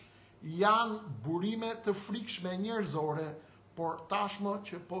mosh, janë burime të frikshme njerëzore, por tashmë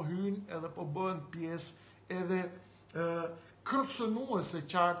që po hyjnë edhe po bëhen pjesë edhe kërcënuese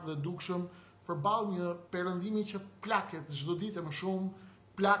qartë dhe dukshëm përballë një perëndimi që plaket çdo ditë më shumë,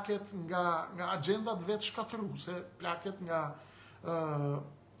 plaket nga agjendat vetë shkatërruese, plaket nga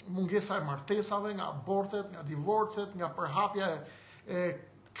mungesa e martesave, nga abortet, nga divorcet, nga përhapja e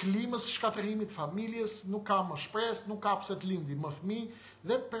klimës shkatërimit familjes, nuk ka më shpresë, nuk ka pse të lindi më fëmijë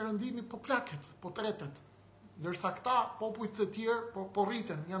dhe perëndimi po plaket, po tretet. Ndërsa këta popujt të tjerë po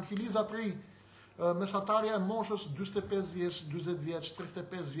rriten, janë filiza të ri. Mesatarja e moshës 45 vjeç, 40 vjeç,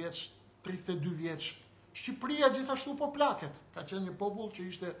 35 vjeç, 32 vjeç. Shqipëria gjithashtu po plaket. Ka qenë një popull që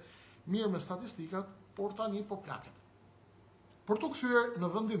ishte mirë me statistikat, por tani po plaket. Për të kthyer në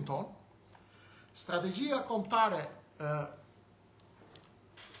vendin tonë, strategjia kombëtare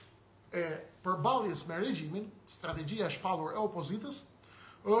e përballjes me regjimin, strategjia e shpallur e opozitës,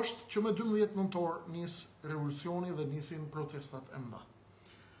 është që me 12 nëntor nis revolucioni dhe nisin protestat e mëdha.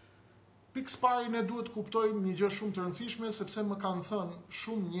 Pikë pari ne duhet kuptojmë një gjë shumë të rëndësishme, sepse më kanë thënë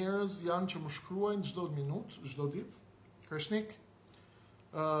shumë njerëz janë që më shkruajnë çdo minutë, çdo ditë. Kreshnik,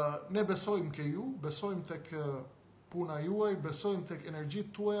 ne besojmë ke ju, besojmë tek puna juaj, besojmë tek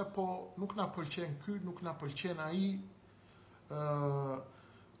energjitë tuaja, po nuk na pëlqen ky, nuk na pëlqen ai.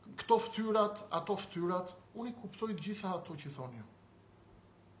 Këto ftyrat, ato ftyrat, unë i kuptoj gjitha ato që thoni ju.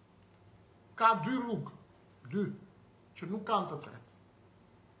 Ka dy rrugë, që nuk kanë të tretë.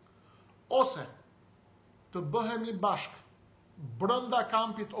 Ose të bëhemi bashkë brenda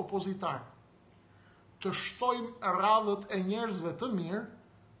kampit opozitar, të shtojmë radhët e njerëzve të mirë,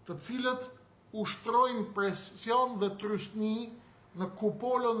 të cilët ushtrojnë presion dhe trysni në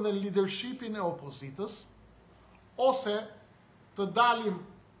kupolën dhe leadershipin e opozitës, ose të dalim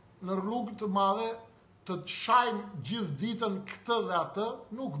në rrugë të madhe, të shajmë gjithë ditën këtë dhe atë,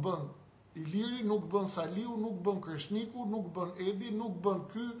 nuk bën Iliri, nuk bën Saliu, nuk bën Kreshniku, nuk bën Edi, nuk bën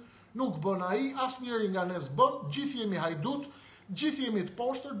ky, nuk bën ai, asnjëri nga ne s'bën, gjithë jemi hajdut, gjithë jemi të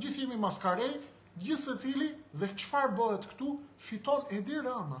poshtër, gjithë jemi maskarej, gjithë secili, dhe çfarë bëhet këtu? Fiton Edi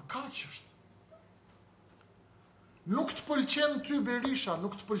Rama, kaq është. Nuk të pëlqen ty Berisha,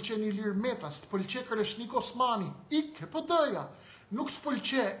 nuk të pëlqen Ilir Meta, s'të pëlqen Kreshnik Osmani, ik e PD-ja. Nuk të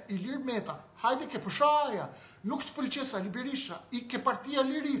pëlqe Ilir Meta, hajde ke PSH-ja. Nuk të pëlqe Sali Berisha, ik ke Partia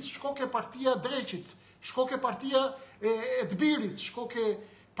Liris, shko ke Partia Dreqit, shko ke Partia e Tbirit, shko ke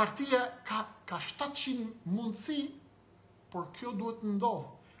Partia, ka 700 mundësi, por kjo duhet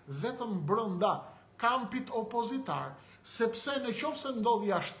ndodhë vetëm brenda kampit opozitar, sepse në qoftë se ndodh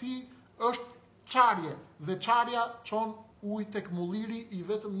jashti, është çarje, dhe çarja çon ujë tek mulliri i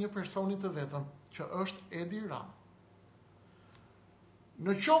vetëm një personi të vetëm, që është Edi Rama.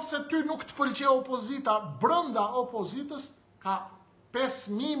 Në qoftë se ty nuk të pëlqe opozita, brenda opozitës ka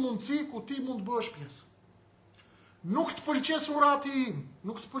 5.000 mundësi ku ti mund të bësh pjesë. Nuk të pëlqe Surati im,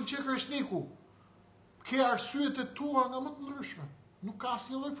 nuk të pëlqe Kreshniku, ke arsyet e tua nga më të ndryshme. Nuk ka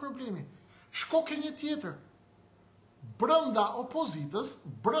asnjë lloj problemi. Shko ke një tjetër. Brenda opozitës,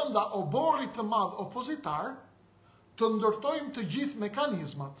 brenda oborrit të madh opozitar, të ndërtojmë të gjithë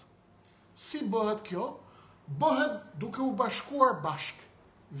mekanizmat. Si bëhet kjo? Bëhet duke u bashkuar bashkë.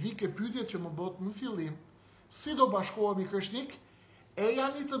 Vike pyetjet që më bët në fillim, si do bashkohemi Kreshnik, e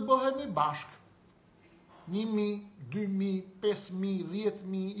janë të bëhemi bashkë. 1.000, 2.000, 5.000,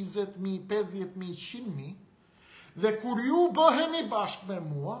 10.000, 20.000, 50.000, 100.000, dhe kur ju bëheni bashkë me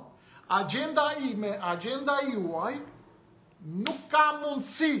mua, agenda ime, agenda juaj, nuk ka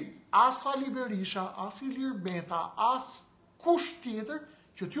mundësi as Sali Berisha, as Ilir Meta, as kush tjetër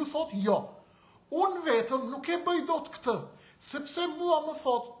që t'ju thot jo. Unë vetëm nuk e bëj dot këtë, sepse mua më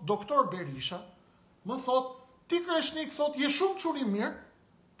thot doktor Berisha, më thot ti Kreshnik, thot je shumë çuri mirë,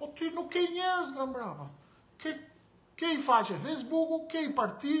 po ti nuk ke njerëz nga mbrapa. Ke i faqe Facebooku, ke i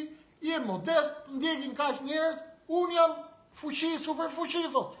parti, je modest, ndjekin kaq njerëz, unë jam fuqi, super fuqi,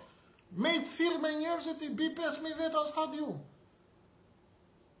 thot. Me i të thirr me njerëzit i bi 5.000 veta në stadium.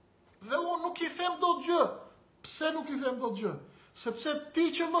 Dhe unë nuk i them dot gjë. Pse nuk i them dot gjë? Sepse ti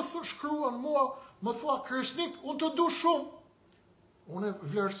që më shkruan mua, më thua Kreshnik, unë të du shumë. Unë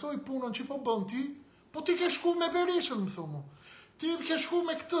vlerësoj punën që po bën ti, po ti ke shku me Berishën, më thumu. Ti ke shku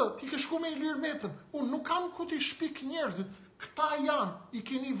me këtë, ti ke shku me Ilir Metën. Unë nuk kam ku ti shpik njerëzit. Këta janë, i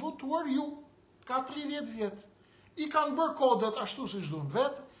keni votuar ju, ka 30 vjetë. I kanë bërë kodet ashtu si shduan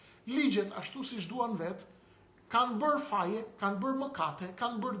vetë, ligjet ashtu si shduan vetë, kanë bërë faje, kanë bërë mëkate,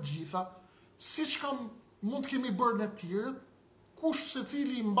 kanë bërë gjitha, si që mund të kemi bërë në tjërët, kush se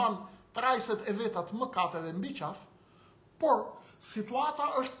cili i mban trajset e vetat mëkateve mbi qaf, por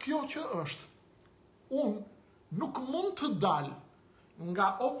situata është kjo që është. Unë nuk mund të dalë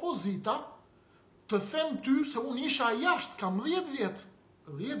nga opozita të them ty se unë isha jashtë, kam 10 vjetë,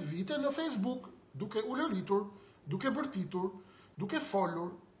 10 vite në Facebook, duke ulëritur, duke bërtitur, duke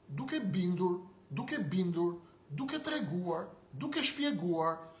folur, duke bindur, duke treguar, duke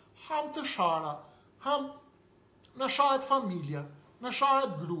shpjeguar, ham të shara, ham në shahet familja, në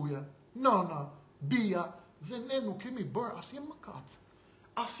shahet gruja, nëna, bia, dhe ne nuk kemi bërë asnjë mëkat.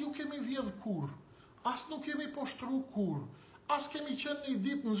 As ju kemi vjedh kur, as nuk kemi poshtru kur, as kemi qenë një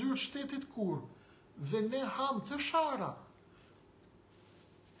ditë në zyrë shtetit kur, dhe ne ham të shara.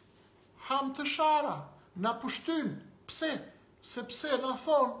 Ham të shara, na pushtyn. Pse? Sepse na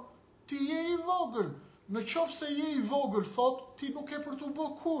thonë, ti je i vogël. Në qoftë se je i vogël, thot, ti nuk e për të bë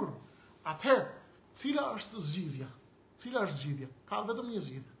kur. Atëherë, cila është zgjidhja? Cila është zgjidhja? Ka vetëm një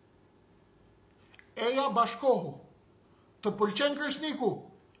zgjidhje. Eja bashkohu. Të pëlqen Kreshniku,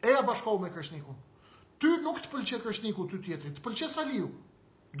 eja bashkohu me Kreshnikun. Ty nuk të pëlqe Kreshniku, ty tjetrit, të pëlqe Saliu,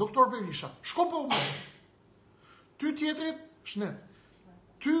 doktor Berisha, shko po më. Ty tjetrit, shnet.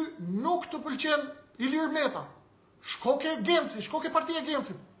 ty nuk të pëlqen Ilir Meta, shko ke Genci, shko ke partia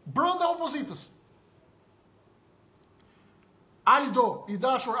Gencit, brenda opozitës. Aldo, i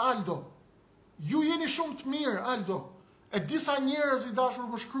dashur Aldo, ju jeni shumë të mirë, Aldo. E disa njerëz i dashur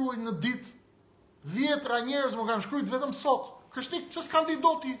më shkruajnë në ditë, 10 njerëz më kanë shkruajt vetëm sot. Krishnik, pse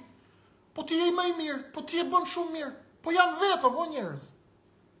s'kandido ti? Po ti je më i mirë, po ti e bën shumë mirë. Po janë vetëm o njerëz.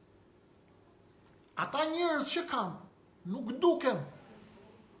 Ata njerëz që kanë, nuk duken.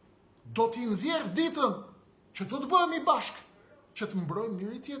 Do t'i nxjerr ditën që do të bëhemi bashkë, që të mbrojmë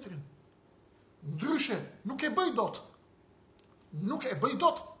njëri tjetrin. Ndryshe, nuk e bëj dot. Nuk e bëj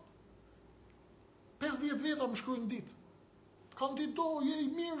dot. 50 veta më shkruajnë ditë. Kandido, je i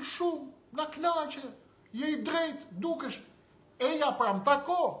mirë shumë, na knaqe, je i drejt, dukesh. Eja pra më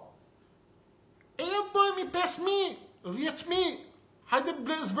tako. Eja bëhemi 5.000, 10.000, hajde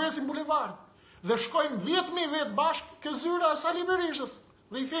zbresim bulevard. Dhe shkojmë 10.000 vetë bashkë ke zyra e Sali Berishës.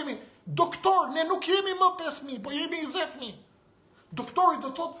 Dhe i themi, doktor, ne nuk jemi më 5.000, po jemi 20.000. Doktori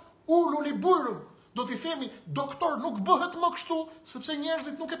do thotë, ululi burrën. Do t'i themi, doktor, nuk bëhet më kështu, sepse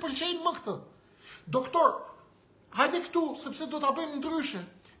njerëzit nuk e pëlqejnë më këtë. Doktor, hajde këtu, sepse do t'a bëjmë ndryshe.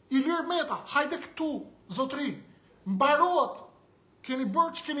 Ilir Meta, hajde këtu, zotri. Mbarohet, keni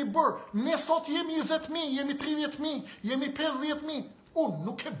bërë që keni bërë. Ne sot jemi 20.000, jemi 30.000, jemi 50.000. Unë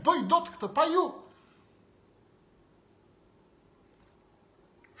nuk e bëj dot këtë, pa ju.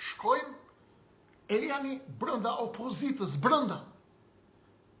 Shkojmë, e janë brenda opozitës, brenda.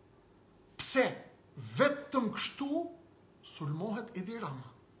 Pse? Vetëm kështu sulmohet Edi Rama.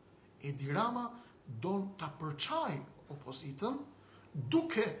 Edi Rama don ta përçaj opozitën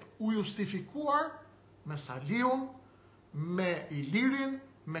duke u justifikuar me Saliun, me Ilirin,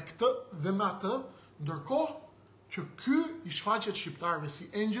 me këtë dhe me atë, ndërkohë që ky i shfaqet shqiptarëve si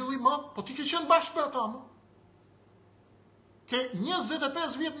engjëlli i madh, po ti ke qenë bashkë me ata më. Ke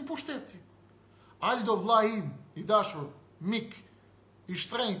 25 vjet në pushtet. Aldo vlla im, i dashur, mik, i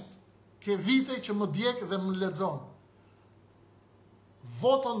shtrenjtë, ke vite që më djek dhe më lexon.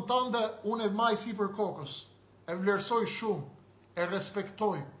 Votën tënde unë e maj si për kokës, e vlerësoj shumë, e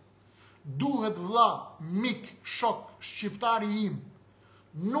respektoj. Duhet vlla, mik, shok, shqiptari im.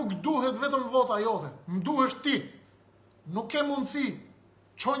 Nuk duhet vetëm vota jote, më duhesh ti. Nuk ke mundësi,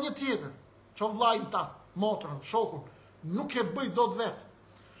 ço një tjetër, ço vllajin ta, motrën, shokun, nuk e bëj dot vet.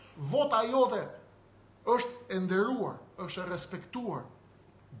 Vota jote është e nderuar, është e respektuar.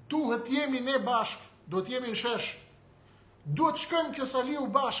 Duhet jemi ne bashkë, duhet jemi në shesh. Duhet shkojmë ke Saliu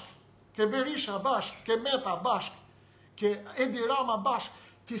bashkë, ke Berisha bashkë, ke Meta bashkë, ke Edi Rama bashkë.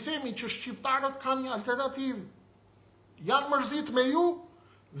 Ti themi që shqiptarët kanë një alternativë. Janë mërzit me ju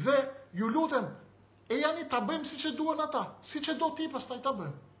dhe ju lutem, e janë ta bëjmë siç e duan ata, siç e do ti pastaj ta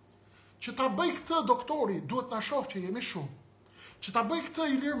bëjmë. Që ta bëj këtë doktori, duhet na shoh që jemi shumë. Që ta bëj këtë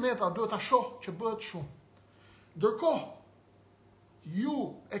Ilir Meta, duhet ta shoh që bëhet shumë. Ndërkohë, ju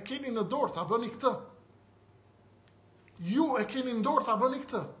e keni në dorë ta bëni këtë. Ju e keni në dorë ta bëni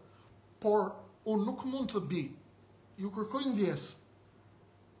këtë. Por unë nuk mund të bi. Ju kërkoj ndjes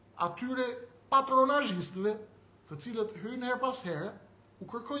atyre patronazhistëve, të cilët hyjnë her pas here, u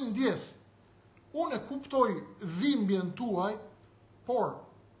kërkoj ndjes. Unë e kuptoj dhimbjen tuaj, por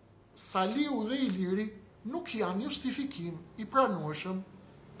Saliu dhe Iliri nuk janë justifikim i pranueshëm,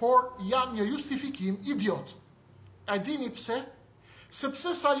 por janë një justifikim idiot. A dini pse?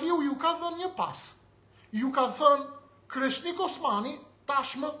 Sepse Saliu ju ka dhënë një pas. Ju ka thënë, Kreshnik Osmani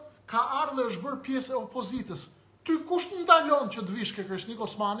tashmë ka ardhur dhe është bërë pjesë e opozitës. Ty kush të ndalon që të vish ke Kreshnik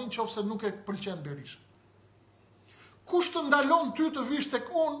Osmani nëse nuk e pëlqen Berisha? Kush të ndalon ty të vish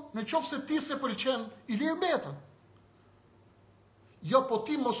tek unë nëse ti se pëlqen Ilir Metën? Jo, po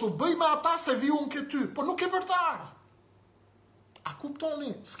ti mos u bëj me ata se vi unë ke ty, po nuk e për të ardhur. A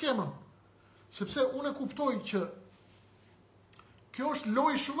kuptoni skemën? Sepse unë e kuptoj që kjo është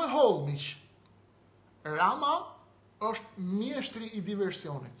lojë shumë e hollë, miq. Rama është mjeshtri i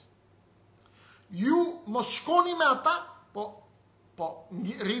diversionit. Ju mos shkoni me ata, po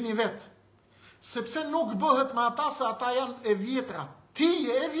rini vetë. Sepse nuk bëhet me ata se ata janë e vjetra. Ti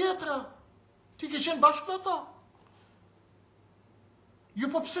je e vjetra. Ti ke qenë bashkë me ata. Ju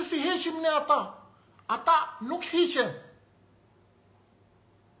po pse si heqim ne ata? Ata nuk hiqen.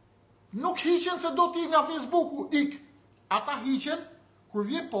 Nuk hiqen se do t'i nga Facebooku, ik. Ata hiqen, kur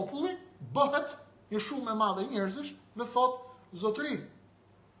vje populli, bëhet një shumë e madhe njerëzish, dhe thot, zotëri,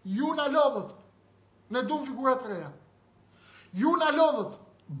 ju na lodhët, ne dum figurat reja. Ju na lodhët,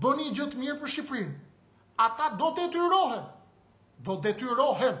 bëni gjë të mirë për Shqipërinë. Ata do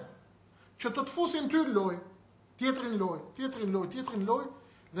detyrohen, që të fusin ty në lojë, tjetrin lojë,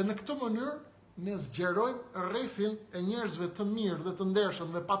 dhe në këtë mënyrë ne zgjerojmë rrethin e njerëzve të mirë dhe të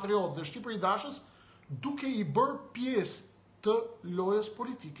ndershëm dhe patriotë dhe shqipëridashës duke i bërë pjesë të lojës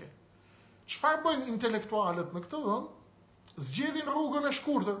politike. Çfarë bëjnë intelektualët në këtë vend? Zgjedhin rrugën e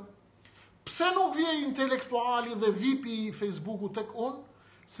shkurtër. Pse nuk vjen intelektuali dhe VIP-i i Facebooku tek unë?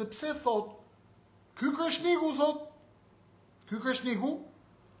 Sepse thot, ky kreshniku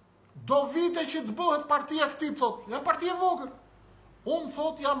do vite që të bëhet partia këtij, thot, ja parti e vogël. Unë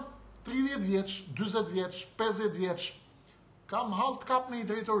thot jam 30 vjeç, 40 vjeç, 50 vjeç. Kam hall të kap në i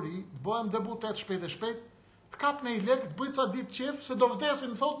drejtori, të bëhem deputet shpejt e shpejt, të kap në i lek, të bëj ca ditë qef, se do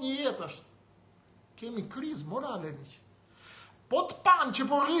vdesim, thot, një jetë është. Kemi krizë morale miq. Po të panë që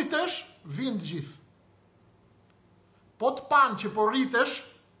po rritesh, vinë gjithë. Po të panë që po rritesh,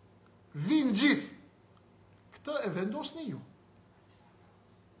 vinë gjithë. Këtë e vendosni ju.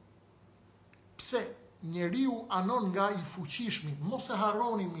 Pse njeriu anon nga i fuqishmi, mos e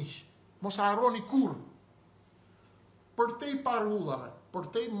harroni miq, mos e harroni kurrë. Për te i parullave, për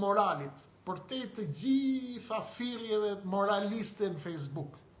te i moralit, për te i të gjitha firjeve moraliste në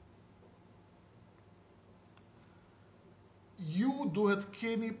Facebook. Ju duhet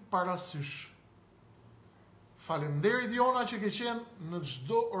keni parasysh. Faleminderit Jona që ke qenë në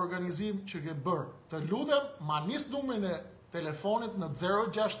çdo organizim që ke bërë. Të lutem, ma nis numrin e telefonit në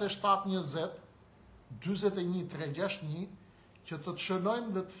 067 20 41 361 që të të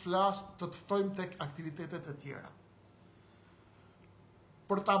shënojmë dhe të të ftojmë tek aktivitetet e tjera.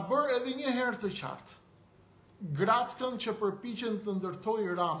 Për ta bërë edhe një herë të qartë, grackën që përpiqen të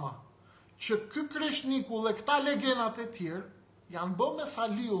ndërtojë Rama, që ky kreshniku dhe këta legendat e tjerë janë bë me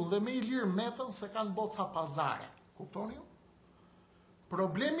Saliun dhe me Ilir Metën se kanë boca pazare. Kuptoni ju?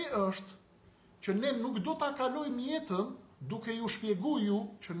 Problemi është që ne nuk do ta kalojmë jetën duke ju shpjegu ju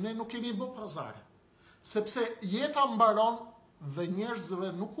që ne nuk kemi bë pazare. Sepse jeta mbaron dhe njerëzve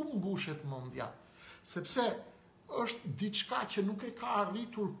nuk u mbushet mendja. Sepse është diçka që nuk e ka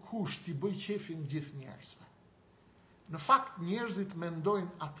arritur kush t'i bëj qefin gjithë njerëzve. Në fakt njerëzit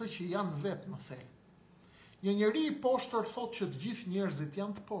mendojnë atë që janë vetë në thellë. Një njeri i poshtër thot që të gjithë njerëzit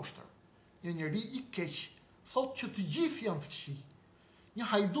janë të poshtër. Një njeri i keq thot që të gjithë janë të këqij. Një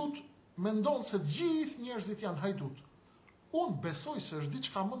hajdut mendon se të gjithë njerëzit janë hajdut. Unë besoj se është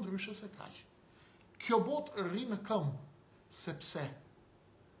diçka më ndryshe se kaq. Kjo botë rri në këmbë, sepse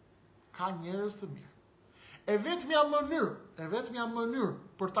ka njerëz të mirë. E vetmja mënyrë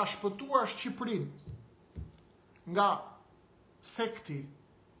për ta shpëtuar Shqipërinë nga sekti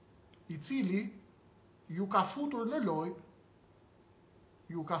i cili ju ka futur në lojë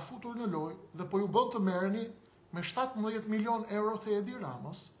dhe po ju bën të merreni me 17 milion euro të Edi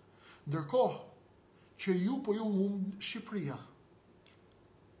Ramës, ndërkohë që ju po ju humb Shqipëria.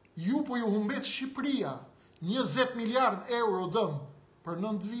 Ju po ju humbet Shqipëria 20 miliard euro dëm për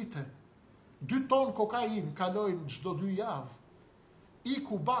 9 vite. 2 ton kokain kalojnë çdo 2 javë.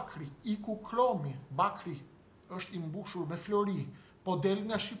 Iku Bakri, iku Kromi, Bakri është i mbushur me flori, po del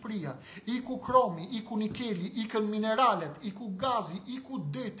nga Shqipëria. Iku Kromi, iku Nikeli, ikën mineralet, iku gazi, iku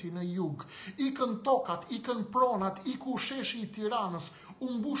deti në jug, ikën tokat, ikën pronat, iku sheshi i Tiranës, u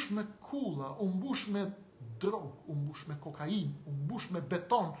mbush me kulla, u mbush me drog, u mbush me kokain, u mbush me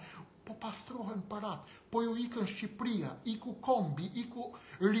beton, po pastrohen parat, po ju ikën Shqipëria, iku kombi, iku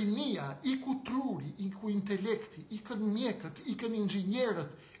rinia, iku truri, iku intelekti, ikën mjekët, ikën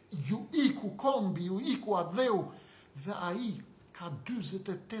inxhinierët, ju iku kombi, ju iku adheu, dhe ai ka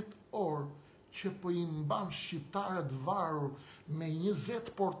 48 orë që po i mban shqiptarët varur me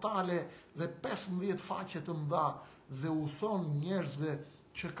 20 portale dhe 15 faqe të mëdha dhe u thon njerëzve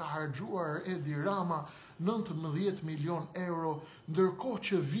që ka harxuar Edi Rama 19 milion euro, ndërkohë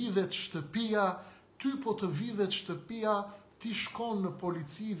që vidhet shtëpia, ty po të vidhet shtëpia, ti shkon në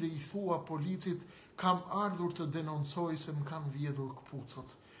polici dhe i thua policit, kam ardhur të denoncoj se më kanë vjedhur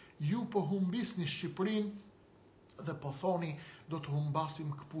këpucët. Ju po humbisni Shqipërinë dhe po thoni do të humbasim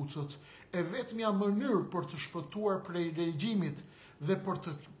këpucët. E vetmja mënyrë për të shpëtuar prej regjimit dhe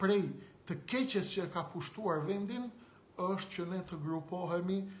prej të keqes që ka pushtuar vendin është që ne të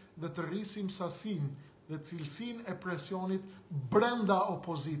grupohemi dhe të rrisim sasinë dhe cilësinë e presionit brenda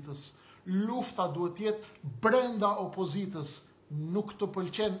opozitës. Lufta duhet jetë brenda opozitës. Nuk të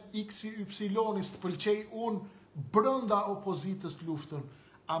pëlqen X-i Y-is, të pëlqej unë brenda opozitës luftën.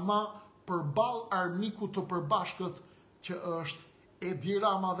 Ama përballë armikut të përbashkët që është Edi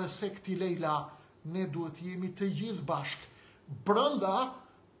Rama dhe sekti Leila, ne duhet jemi të gjithë bashkë. Brenda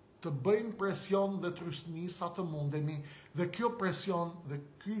të bëjmë presion dhe trysni sa të mundemi, dhe kjo presion dhe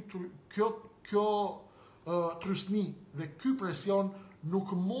kjo trysni dhe ky presion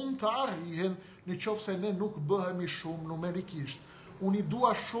nuk mund të arrihen në qoftë se ne nuk bëhemi shumë numerikisht. Unë i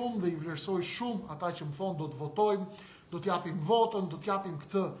dua shumë dhe i vlerësoj shumë ata që më thonë do të votojmë, do të japim votën, do të japim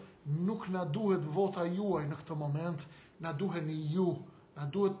këtë. Nuk na duhet vota juaj në këtë moment, na duheni ju, na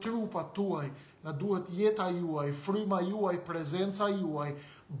duhet trupa tuaj, na duhet jeta juaj, fryma juaj, prezenca juaj,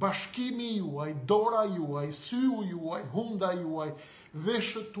 bashkimi juaj, dora juaj, syu juaj, hunda juaj,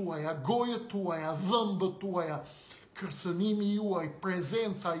 veshët tuaja, gojët tuaja, dhëmbët tuaja, kërcënimi juaj,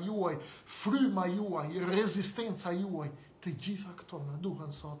 prezenca juaj, fryma juaj, rezistenca juaj. Të gjitha këto na duhen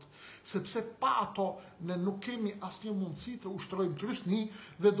sot, sepse pa ato ne nuk kemi asnjë mundësi të ushtrojmë trysni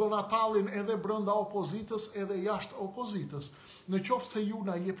dhe donatallin edhe brenda opozitës edhe jashtë opozitës. Në qoftë se ju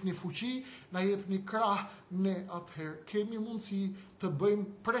na jepni fuqi, na jepni krah, ne atëherë kemi mundësi të bëjmë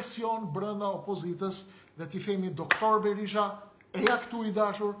presion brenda opozitës dhe t'i themi doktor Berisha, eja këtu i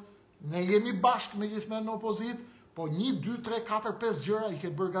dashur, ne jemi bashkë me gjithmonë në opozit, po 1, 2, 3, 4, 5 gjëra i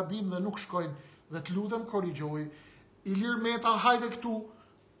ke bërë gabim dhe nuk shkojnë, dhe të lutem korrigjoj. Ilir Meta, hajde këtu,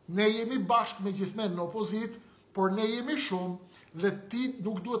 ne jemi bashkë me gjithmonë në opozit, por ne jemi shumë dhe ti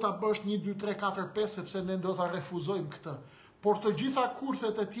nuk duhet ta bësh 1, 2, 3, 4, 5 sepse ne do ta refuzojmë këtë. Por të gjitha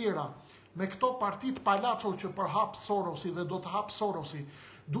kurthet e tjera, me këto partit palaço që përhap Sorosi dhe do të hap Sorosi,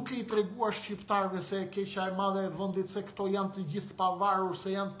 duke i treguar shqiptarëve se e keqja e madhe e vendit se këto janë të gjithë pavarur,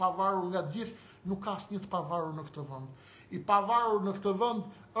 se janë të pavarur nga të gjithë, nuk ka asnjë të pavarur në këtë vend. I pavarur në këtë vend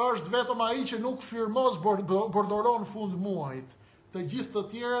është vetëm ai që nuk firmos bordoron fund muajit. Të gjithë të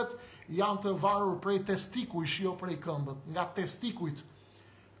tjerët janë të varur prej testikujt, jo prej këmbët, nga testikujt.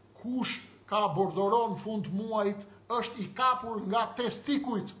 Kush ka bordoron fund muajit është i kapur nga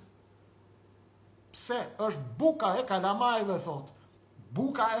testikujt. Pse? Është buka e kalamajve, thot.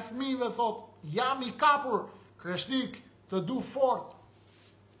 Buka e fëmijëve, thot. Jam i kapur, kreshnik, të du fort.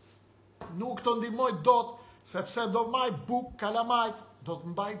 Nuk të ndihmoj dot, sepse do maj buk kalamajt, do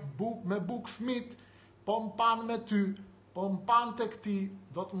të mbaj buk me buk fëmit, po më pan me ty, po më pan të këti,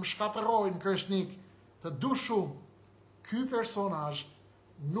 do të më shkatërojnë kreshnik, të du shumë. Ky personazh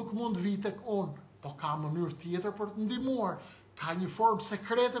nuk mund vitek unë, po ka mënyrë tjetër për të ndihmuar, ka një formë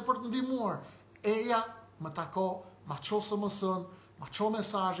sekrete për të ndihmuar. Eja më tako, ma qo SMS-ën, ma qo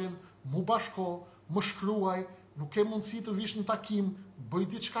mesazhin, mu bashko, më shkruaj, nuk ke mundësi të vish në takim, bëj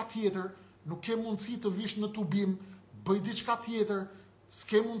diçka tjetër, nuk ke mundësi të vish në tubim, bëj diçka tjetër,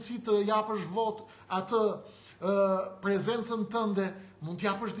 s'ke mundësi të japësh vot, atë prezencën tënde, mund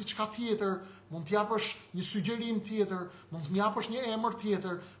t'japësh diçka tjetër, mund t'japësh një sugjerim tjetër, mund t'japësh një emër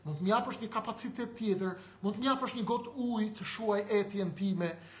tjetër, mund t'japësh një kapacitet tjetër, mund t'japësh një gotë ujë të shuaj etjen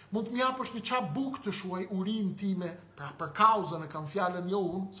time, mund t'japësh një çap bukë të shuaj urinë time, pra për kauzën e kam fjalën jo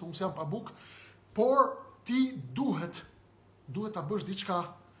unë, se unë s'jam pa bukë, por ti duhet ta bësh diçka,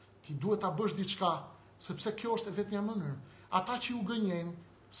 ti duhet ta bësh diçka, sepse kjo është e vetmja mënyrë. Ata që u gënjejnë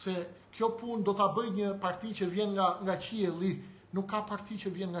se kjo punë do ta bëj një parti që vjen nga qielli, nuk ka parti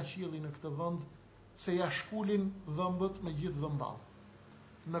që vjen nga qielli në këtë vend, se ja shkulin dhëmbët me gjithë dhëmball.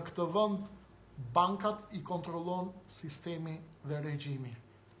 Në këtë vend bankat i kontrollon sistemi dhe regjimi.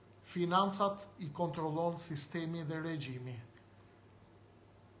 Financat i kontrollon sistemi dhe regjimi.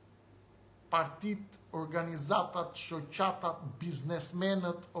 Partit, organizatat, shoqatat,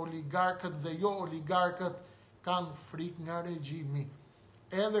 biznesmenët, oligarkët dhe jo oligarkët kanë frikë nga regjimi.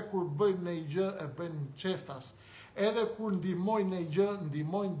 Edhe kur bëjnë një gjë e bëjnë qeftas. Edhe kur ndihmojnë një gjë,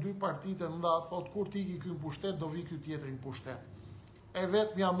 ndihmojnë 2 partitë e mëdha, thot kur ti ki ky në pushtet, do vi ky tjetri në pushtet. E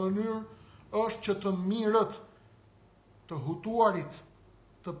vetmja mënyrë është që të mirët, të hutuarit,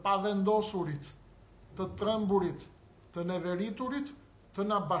 të pavendosurit, të tremburit, të neveriturit, të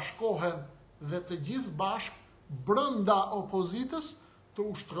na bashkohen dhe të gjithë bashkë brenda opozitës të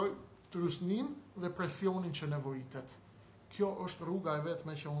ushtrojnë trysnin dhe presionin që nevojitet. Kjo është rruga e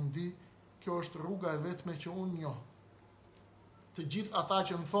vetme që unë di, kjo është rruga e vetme që unë njoh. Të gjithë ata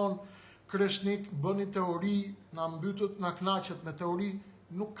që më thonë, Kreshnik, bëni teori, na mbytët, na knaqet me teori,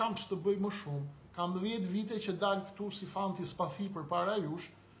 nuk kam që të bëj më shumë. Kam 10 vite që dalë këtu si fanti spathi për para jush,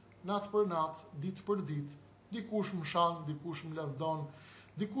 natë për natë, ditë për ditë, dikush më shanë, dikush më levdon,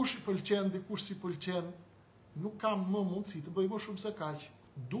 dikush i pëlqen, dikush si pëlqen, nuk kam më mundësi të bëj më shumë se kaq.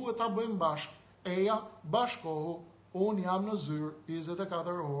 Duhet ta bëjmë bashkë, eja bashkohu, unë jam në zyrë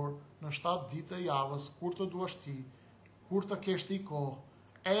 24 orë, në 7 ditë e javës, kur të duash ti, kur të kesh ti kohë,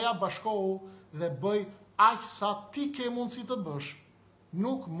 eja bashkohu dhe bëj aq sa ti ke mundësi të bësh.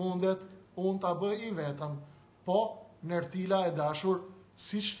 Nuk mundet unë ta bëj i vetëm, po nërtila e dashur,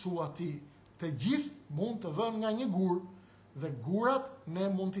 siç thua ti, të gjithë mund të vënë nga një gur, dhe gurat ne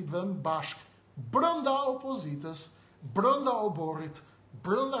mund t'i vënë bashkë, brenda opozitës, brenda oborrit,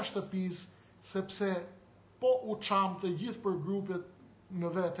 brenda shtëpisë, sepse po u çam të gjithë për grupet në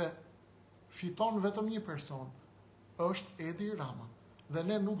vete, fiton vetëm një person. është Edi Rama. Dhe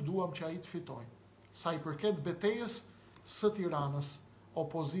ne nuk duam që ai të fitojë. Sa i përket betejës së Tiranës,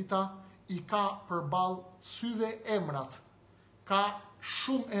 opozita i ka përballë syve emrat. Ka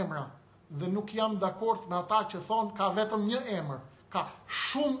shumë emra dhe nuk jam dakord me ata që thonë ka vetëm një emër. Ka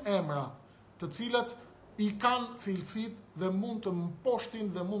shumë emra, të cilët i kanë cilësit dhe mund të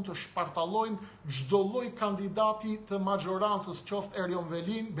mposhtin dhe mund të shpartallojnë çdo lloj kandidati të majorancës, qoftë Erion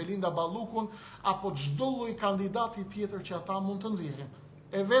Velin, Belinda Ballukun, apo çdo lloj kandidati tjetër që ata mund të nxjerrin.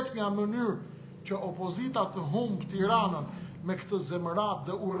 E vetmja mënyrë që opozita të humbë Tiranën me këtë zemërat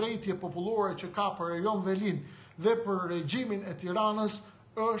dhe urrejtje popullore që ka për Erion Velin dhe për regjimin e Tiranës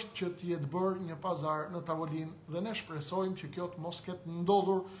është që të jetë bërë një pazar në tavolinë dhe ne shpresojmë që kjo të mos ketë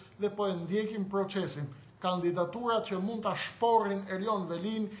ndodhur dhe po e ndjekim procesin. Kandidaturat që mund ta shporrin Erion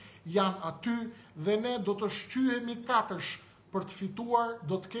Velin janë aty dhe ne do të shqyhemi katësh për të fituar,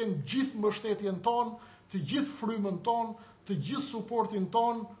 do të kenë gjithë mbështetjen tonë, të gjithë frymën tonë, të gjithë suportin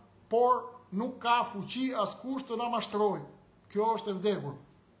tonë, por nuk ka fuqi askush të na mashtrojë. Kjo është e vdekur.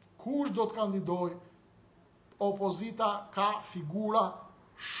 Kush do të kandidojë? Opozita ka figura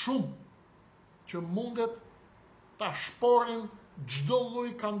shumë që mundet ta shporin çdo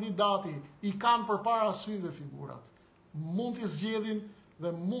lloj kandidati, i kanë përpara syve figurat. Mund t'i zgjedhin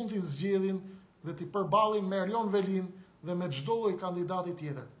dhe t'i përballin me Erion Velin dhe me çdo lloj kandidati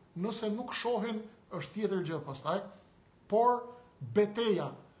tjetër. Nëse nuk shohin, është tjetër gjë pastaj, por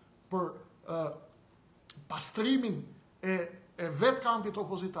beteja për pastrimin e vetë kampit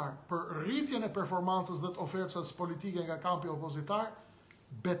opozitar, për rritjen e performancës dhe të ofertës politike nga kampi opozitar,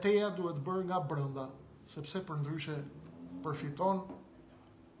 beteja duhet bërë nga brenda, sepse përndryshe përfiton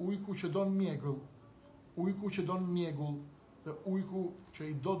ujku që don mjegull, dhe ujku që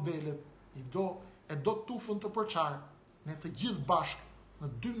i do delet, e do tufën të përçar, ne të gjithë bashkë në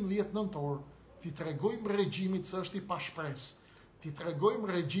 12 nëntor, ti tregojmë regjimit se është i pashpres, ti tregojmë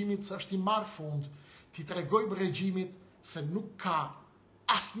regjimit se është i marr fund, ti tregojmë regjimit se nuk ka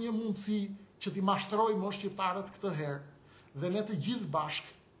asnjë mundësi që t'i mashtrojmë o shqiptarët këtë herë, dhe ne të gjithë bashkë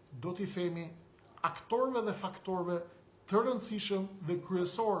do t'i themi aktorëve dhe faktorëve të rëndësishëm dhe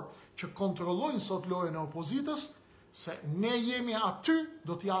kryesor që kontrollojnë sot lojën e opozitës, se ne jemi aty,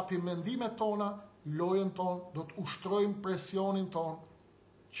 do t'i japim mendimet tona, lojën tonë, do të ushtrojmë presionin tonë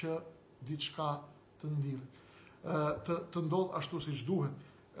që diçka të ndodh ashtu siç duhet.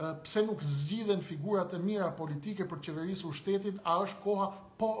 Pse nuk zgjidhen figurat e mira politike për qeverisur shtetin, a është koha?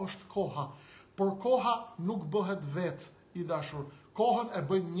 Po është koha. Por koha nuk bëhet vetë, i dashur. Kohën e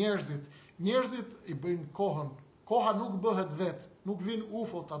bëjnë njerëzit. Njerëzit i bëjnë kohën. Koha nuk bëhet vetë. Nuk vin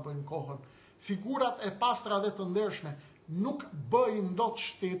UFO ta bëjnë kohën. Figurat e pastra dhe të ndershme nuk bëjnë dot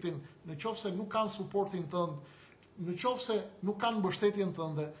shtetin nëse nuk kanë suportin tënd, nëse nuk kanë mbështetjen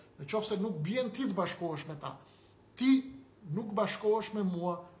tënde, nëse nuk vjen ti të bashkohesh me ta. Ti nuk bashkohesh me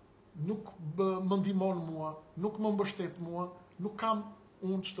mua, nuk më ndihmon mua, nuk më mbështet mua, nuk kam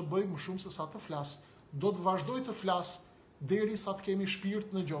unë që të bëj më shumë se sa të flas. Do të vazhdoj të flas derisa të kemi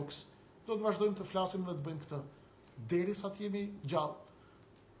shpirt në gjoks. Do të vazhdojmë të flasim dhe të bëjmë këtë derisa të jemi gjallë.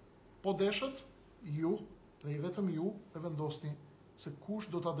 Po deshët, ju dhe i vetëm ju e vendosni se kush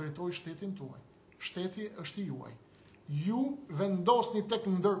do ta drejtojë shtetin tuaj. Shteti është i juaj. Ju vendosni tek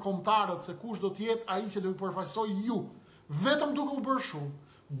ndërkombëtarët se kush do të jetë ai që do të përfaqësojë ju, vetëm duke u bërë shumë,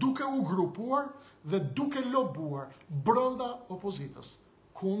 duke u grupuar dhe duke lobuar brenda opozitës,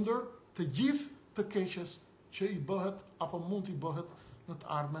 kundër të gjithë të keqes që i bëhet apo mund t'i bëhet në të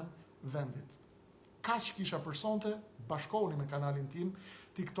ardhmen vendit. Kaq kisha për sonte, bashkohuni me kanalin tim,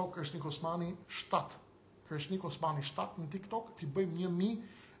 TikTok Kreshnik Osmani 7. Kreshnik Osmani 7 në TikTok, t'i bëjmë 1000,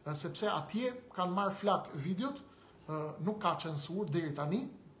 sepse atje kanë marrë flak videot, nuk ka censur deri tani,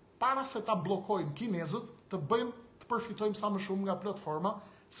 para se ta bllokojnë kinezët, të përfitojmë sa më shumë nga platforma,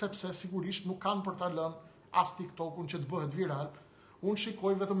 sepse sigurisht nuk kanë për ta lënë as TikTokun që të bëhet viral. Unë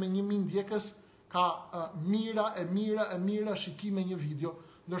shikoj vetëm me 1000 ndjekës, ka mira shikime një video,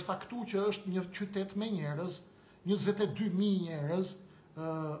 ndërsa këtu që është një qytet me njerëz, 22.000 njerëz,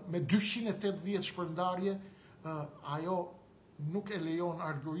 me 280 shpërndarje, ajo nuk e lejon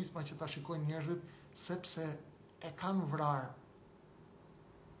algoritma që ta shikojnë njerëzit, sepse e kanë vrarë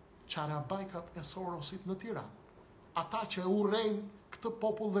qarabajkat e Sorosit në Tiranë. Ata që urrejnë këtë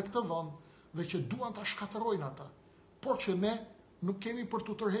popull dhe këtë vend dhe që duan ta shkatërrojnë ata. Por që ne nuk kemi për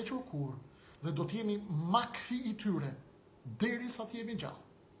të tërhequr kurrë dhe do të jemi maksi i tyre derisa të jemi gjallë.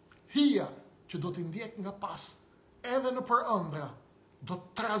 Hija që do t'i ndjek nga pas edhe në përëndra do të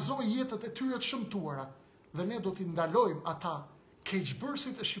trazoj jetët e tyre të shëmtuara dhe ne do t'i ndalojmë ata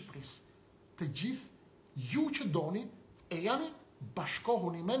keqbërësit e Shqipërisë. Të gjithë ju që doni e jani,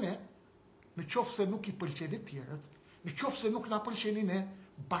 bashkohuni me ne, në qoftë se nuk i pëlqeni tjerët, Në qoftë se nuk na pëlqeni ne,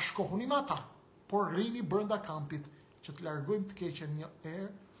 bashkohuni me ata, por rrini brenda kampit që të largojmë të keqen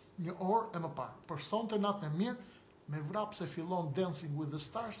një orë e më parë. Për sonte natën e mirë, me vrap se fillon Dancing with the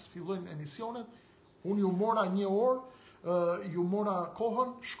Stars, fillojnë emisionet. Unë ju mora një orë, ju mora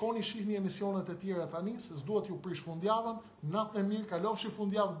kohën, shkoni shihni emisionet e tjera tani, se s'duhet ju prish fundjavën. Natën e mirë, kalofshi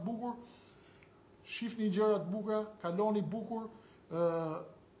fundjavë të bukur, shihni gjëra të bukura, kaloni bukur,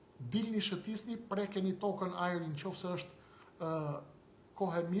 dilni shëtisni, prekeni tokën ajrin, nëse është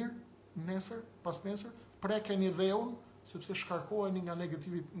kohë e mirë, nesër, pas nesër, prekeni dheun, sepse shkarkoheni nga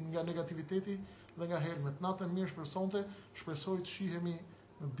negativiteti dhe nga helmet. Natën e mirë shpresonte, shpresoj të shihemi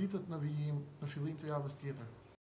në ditët në vijim, në fillim të javës tjetër.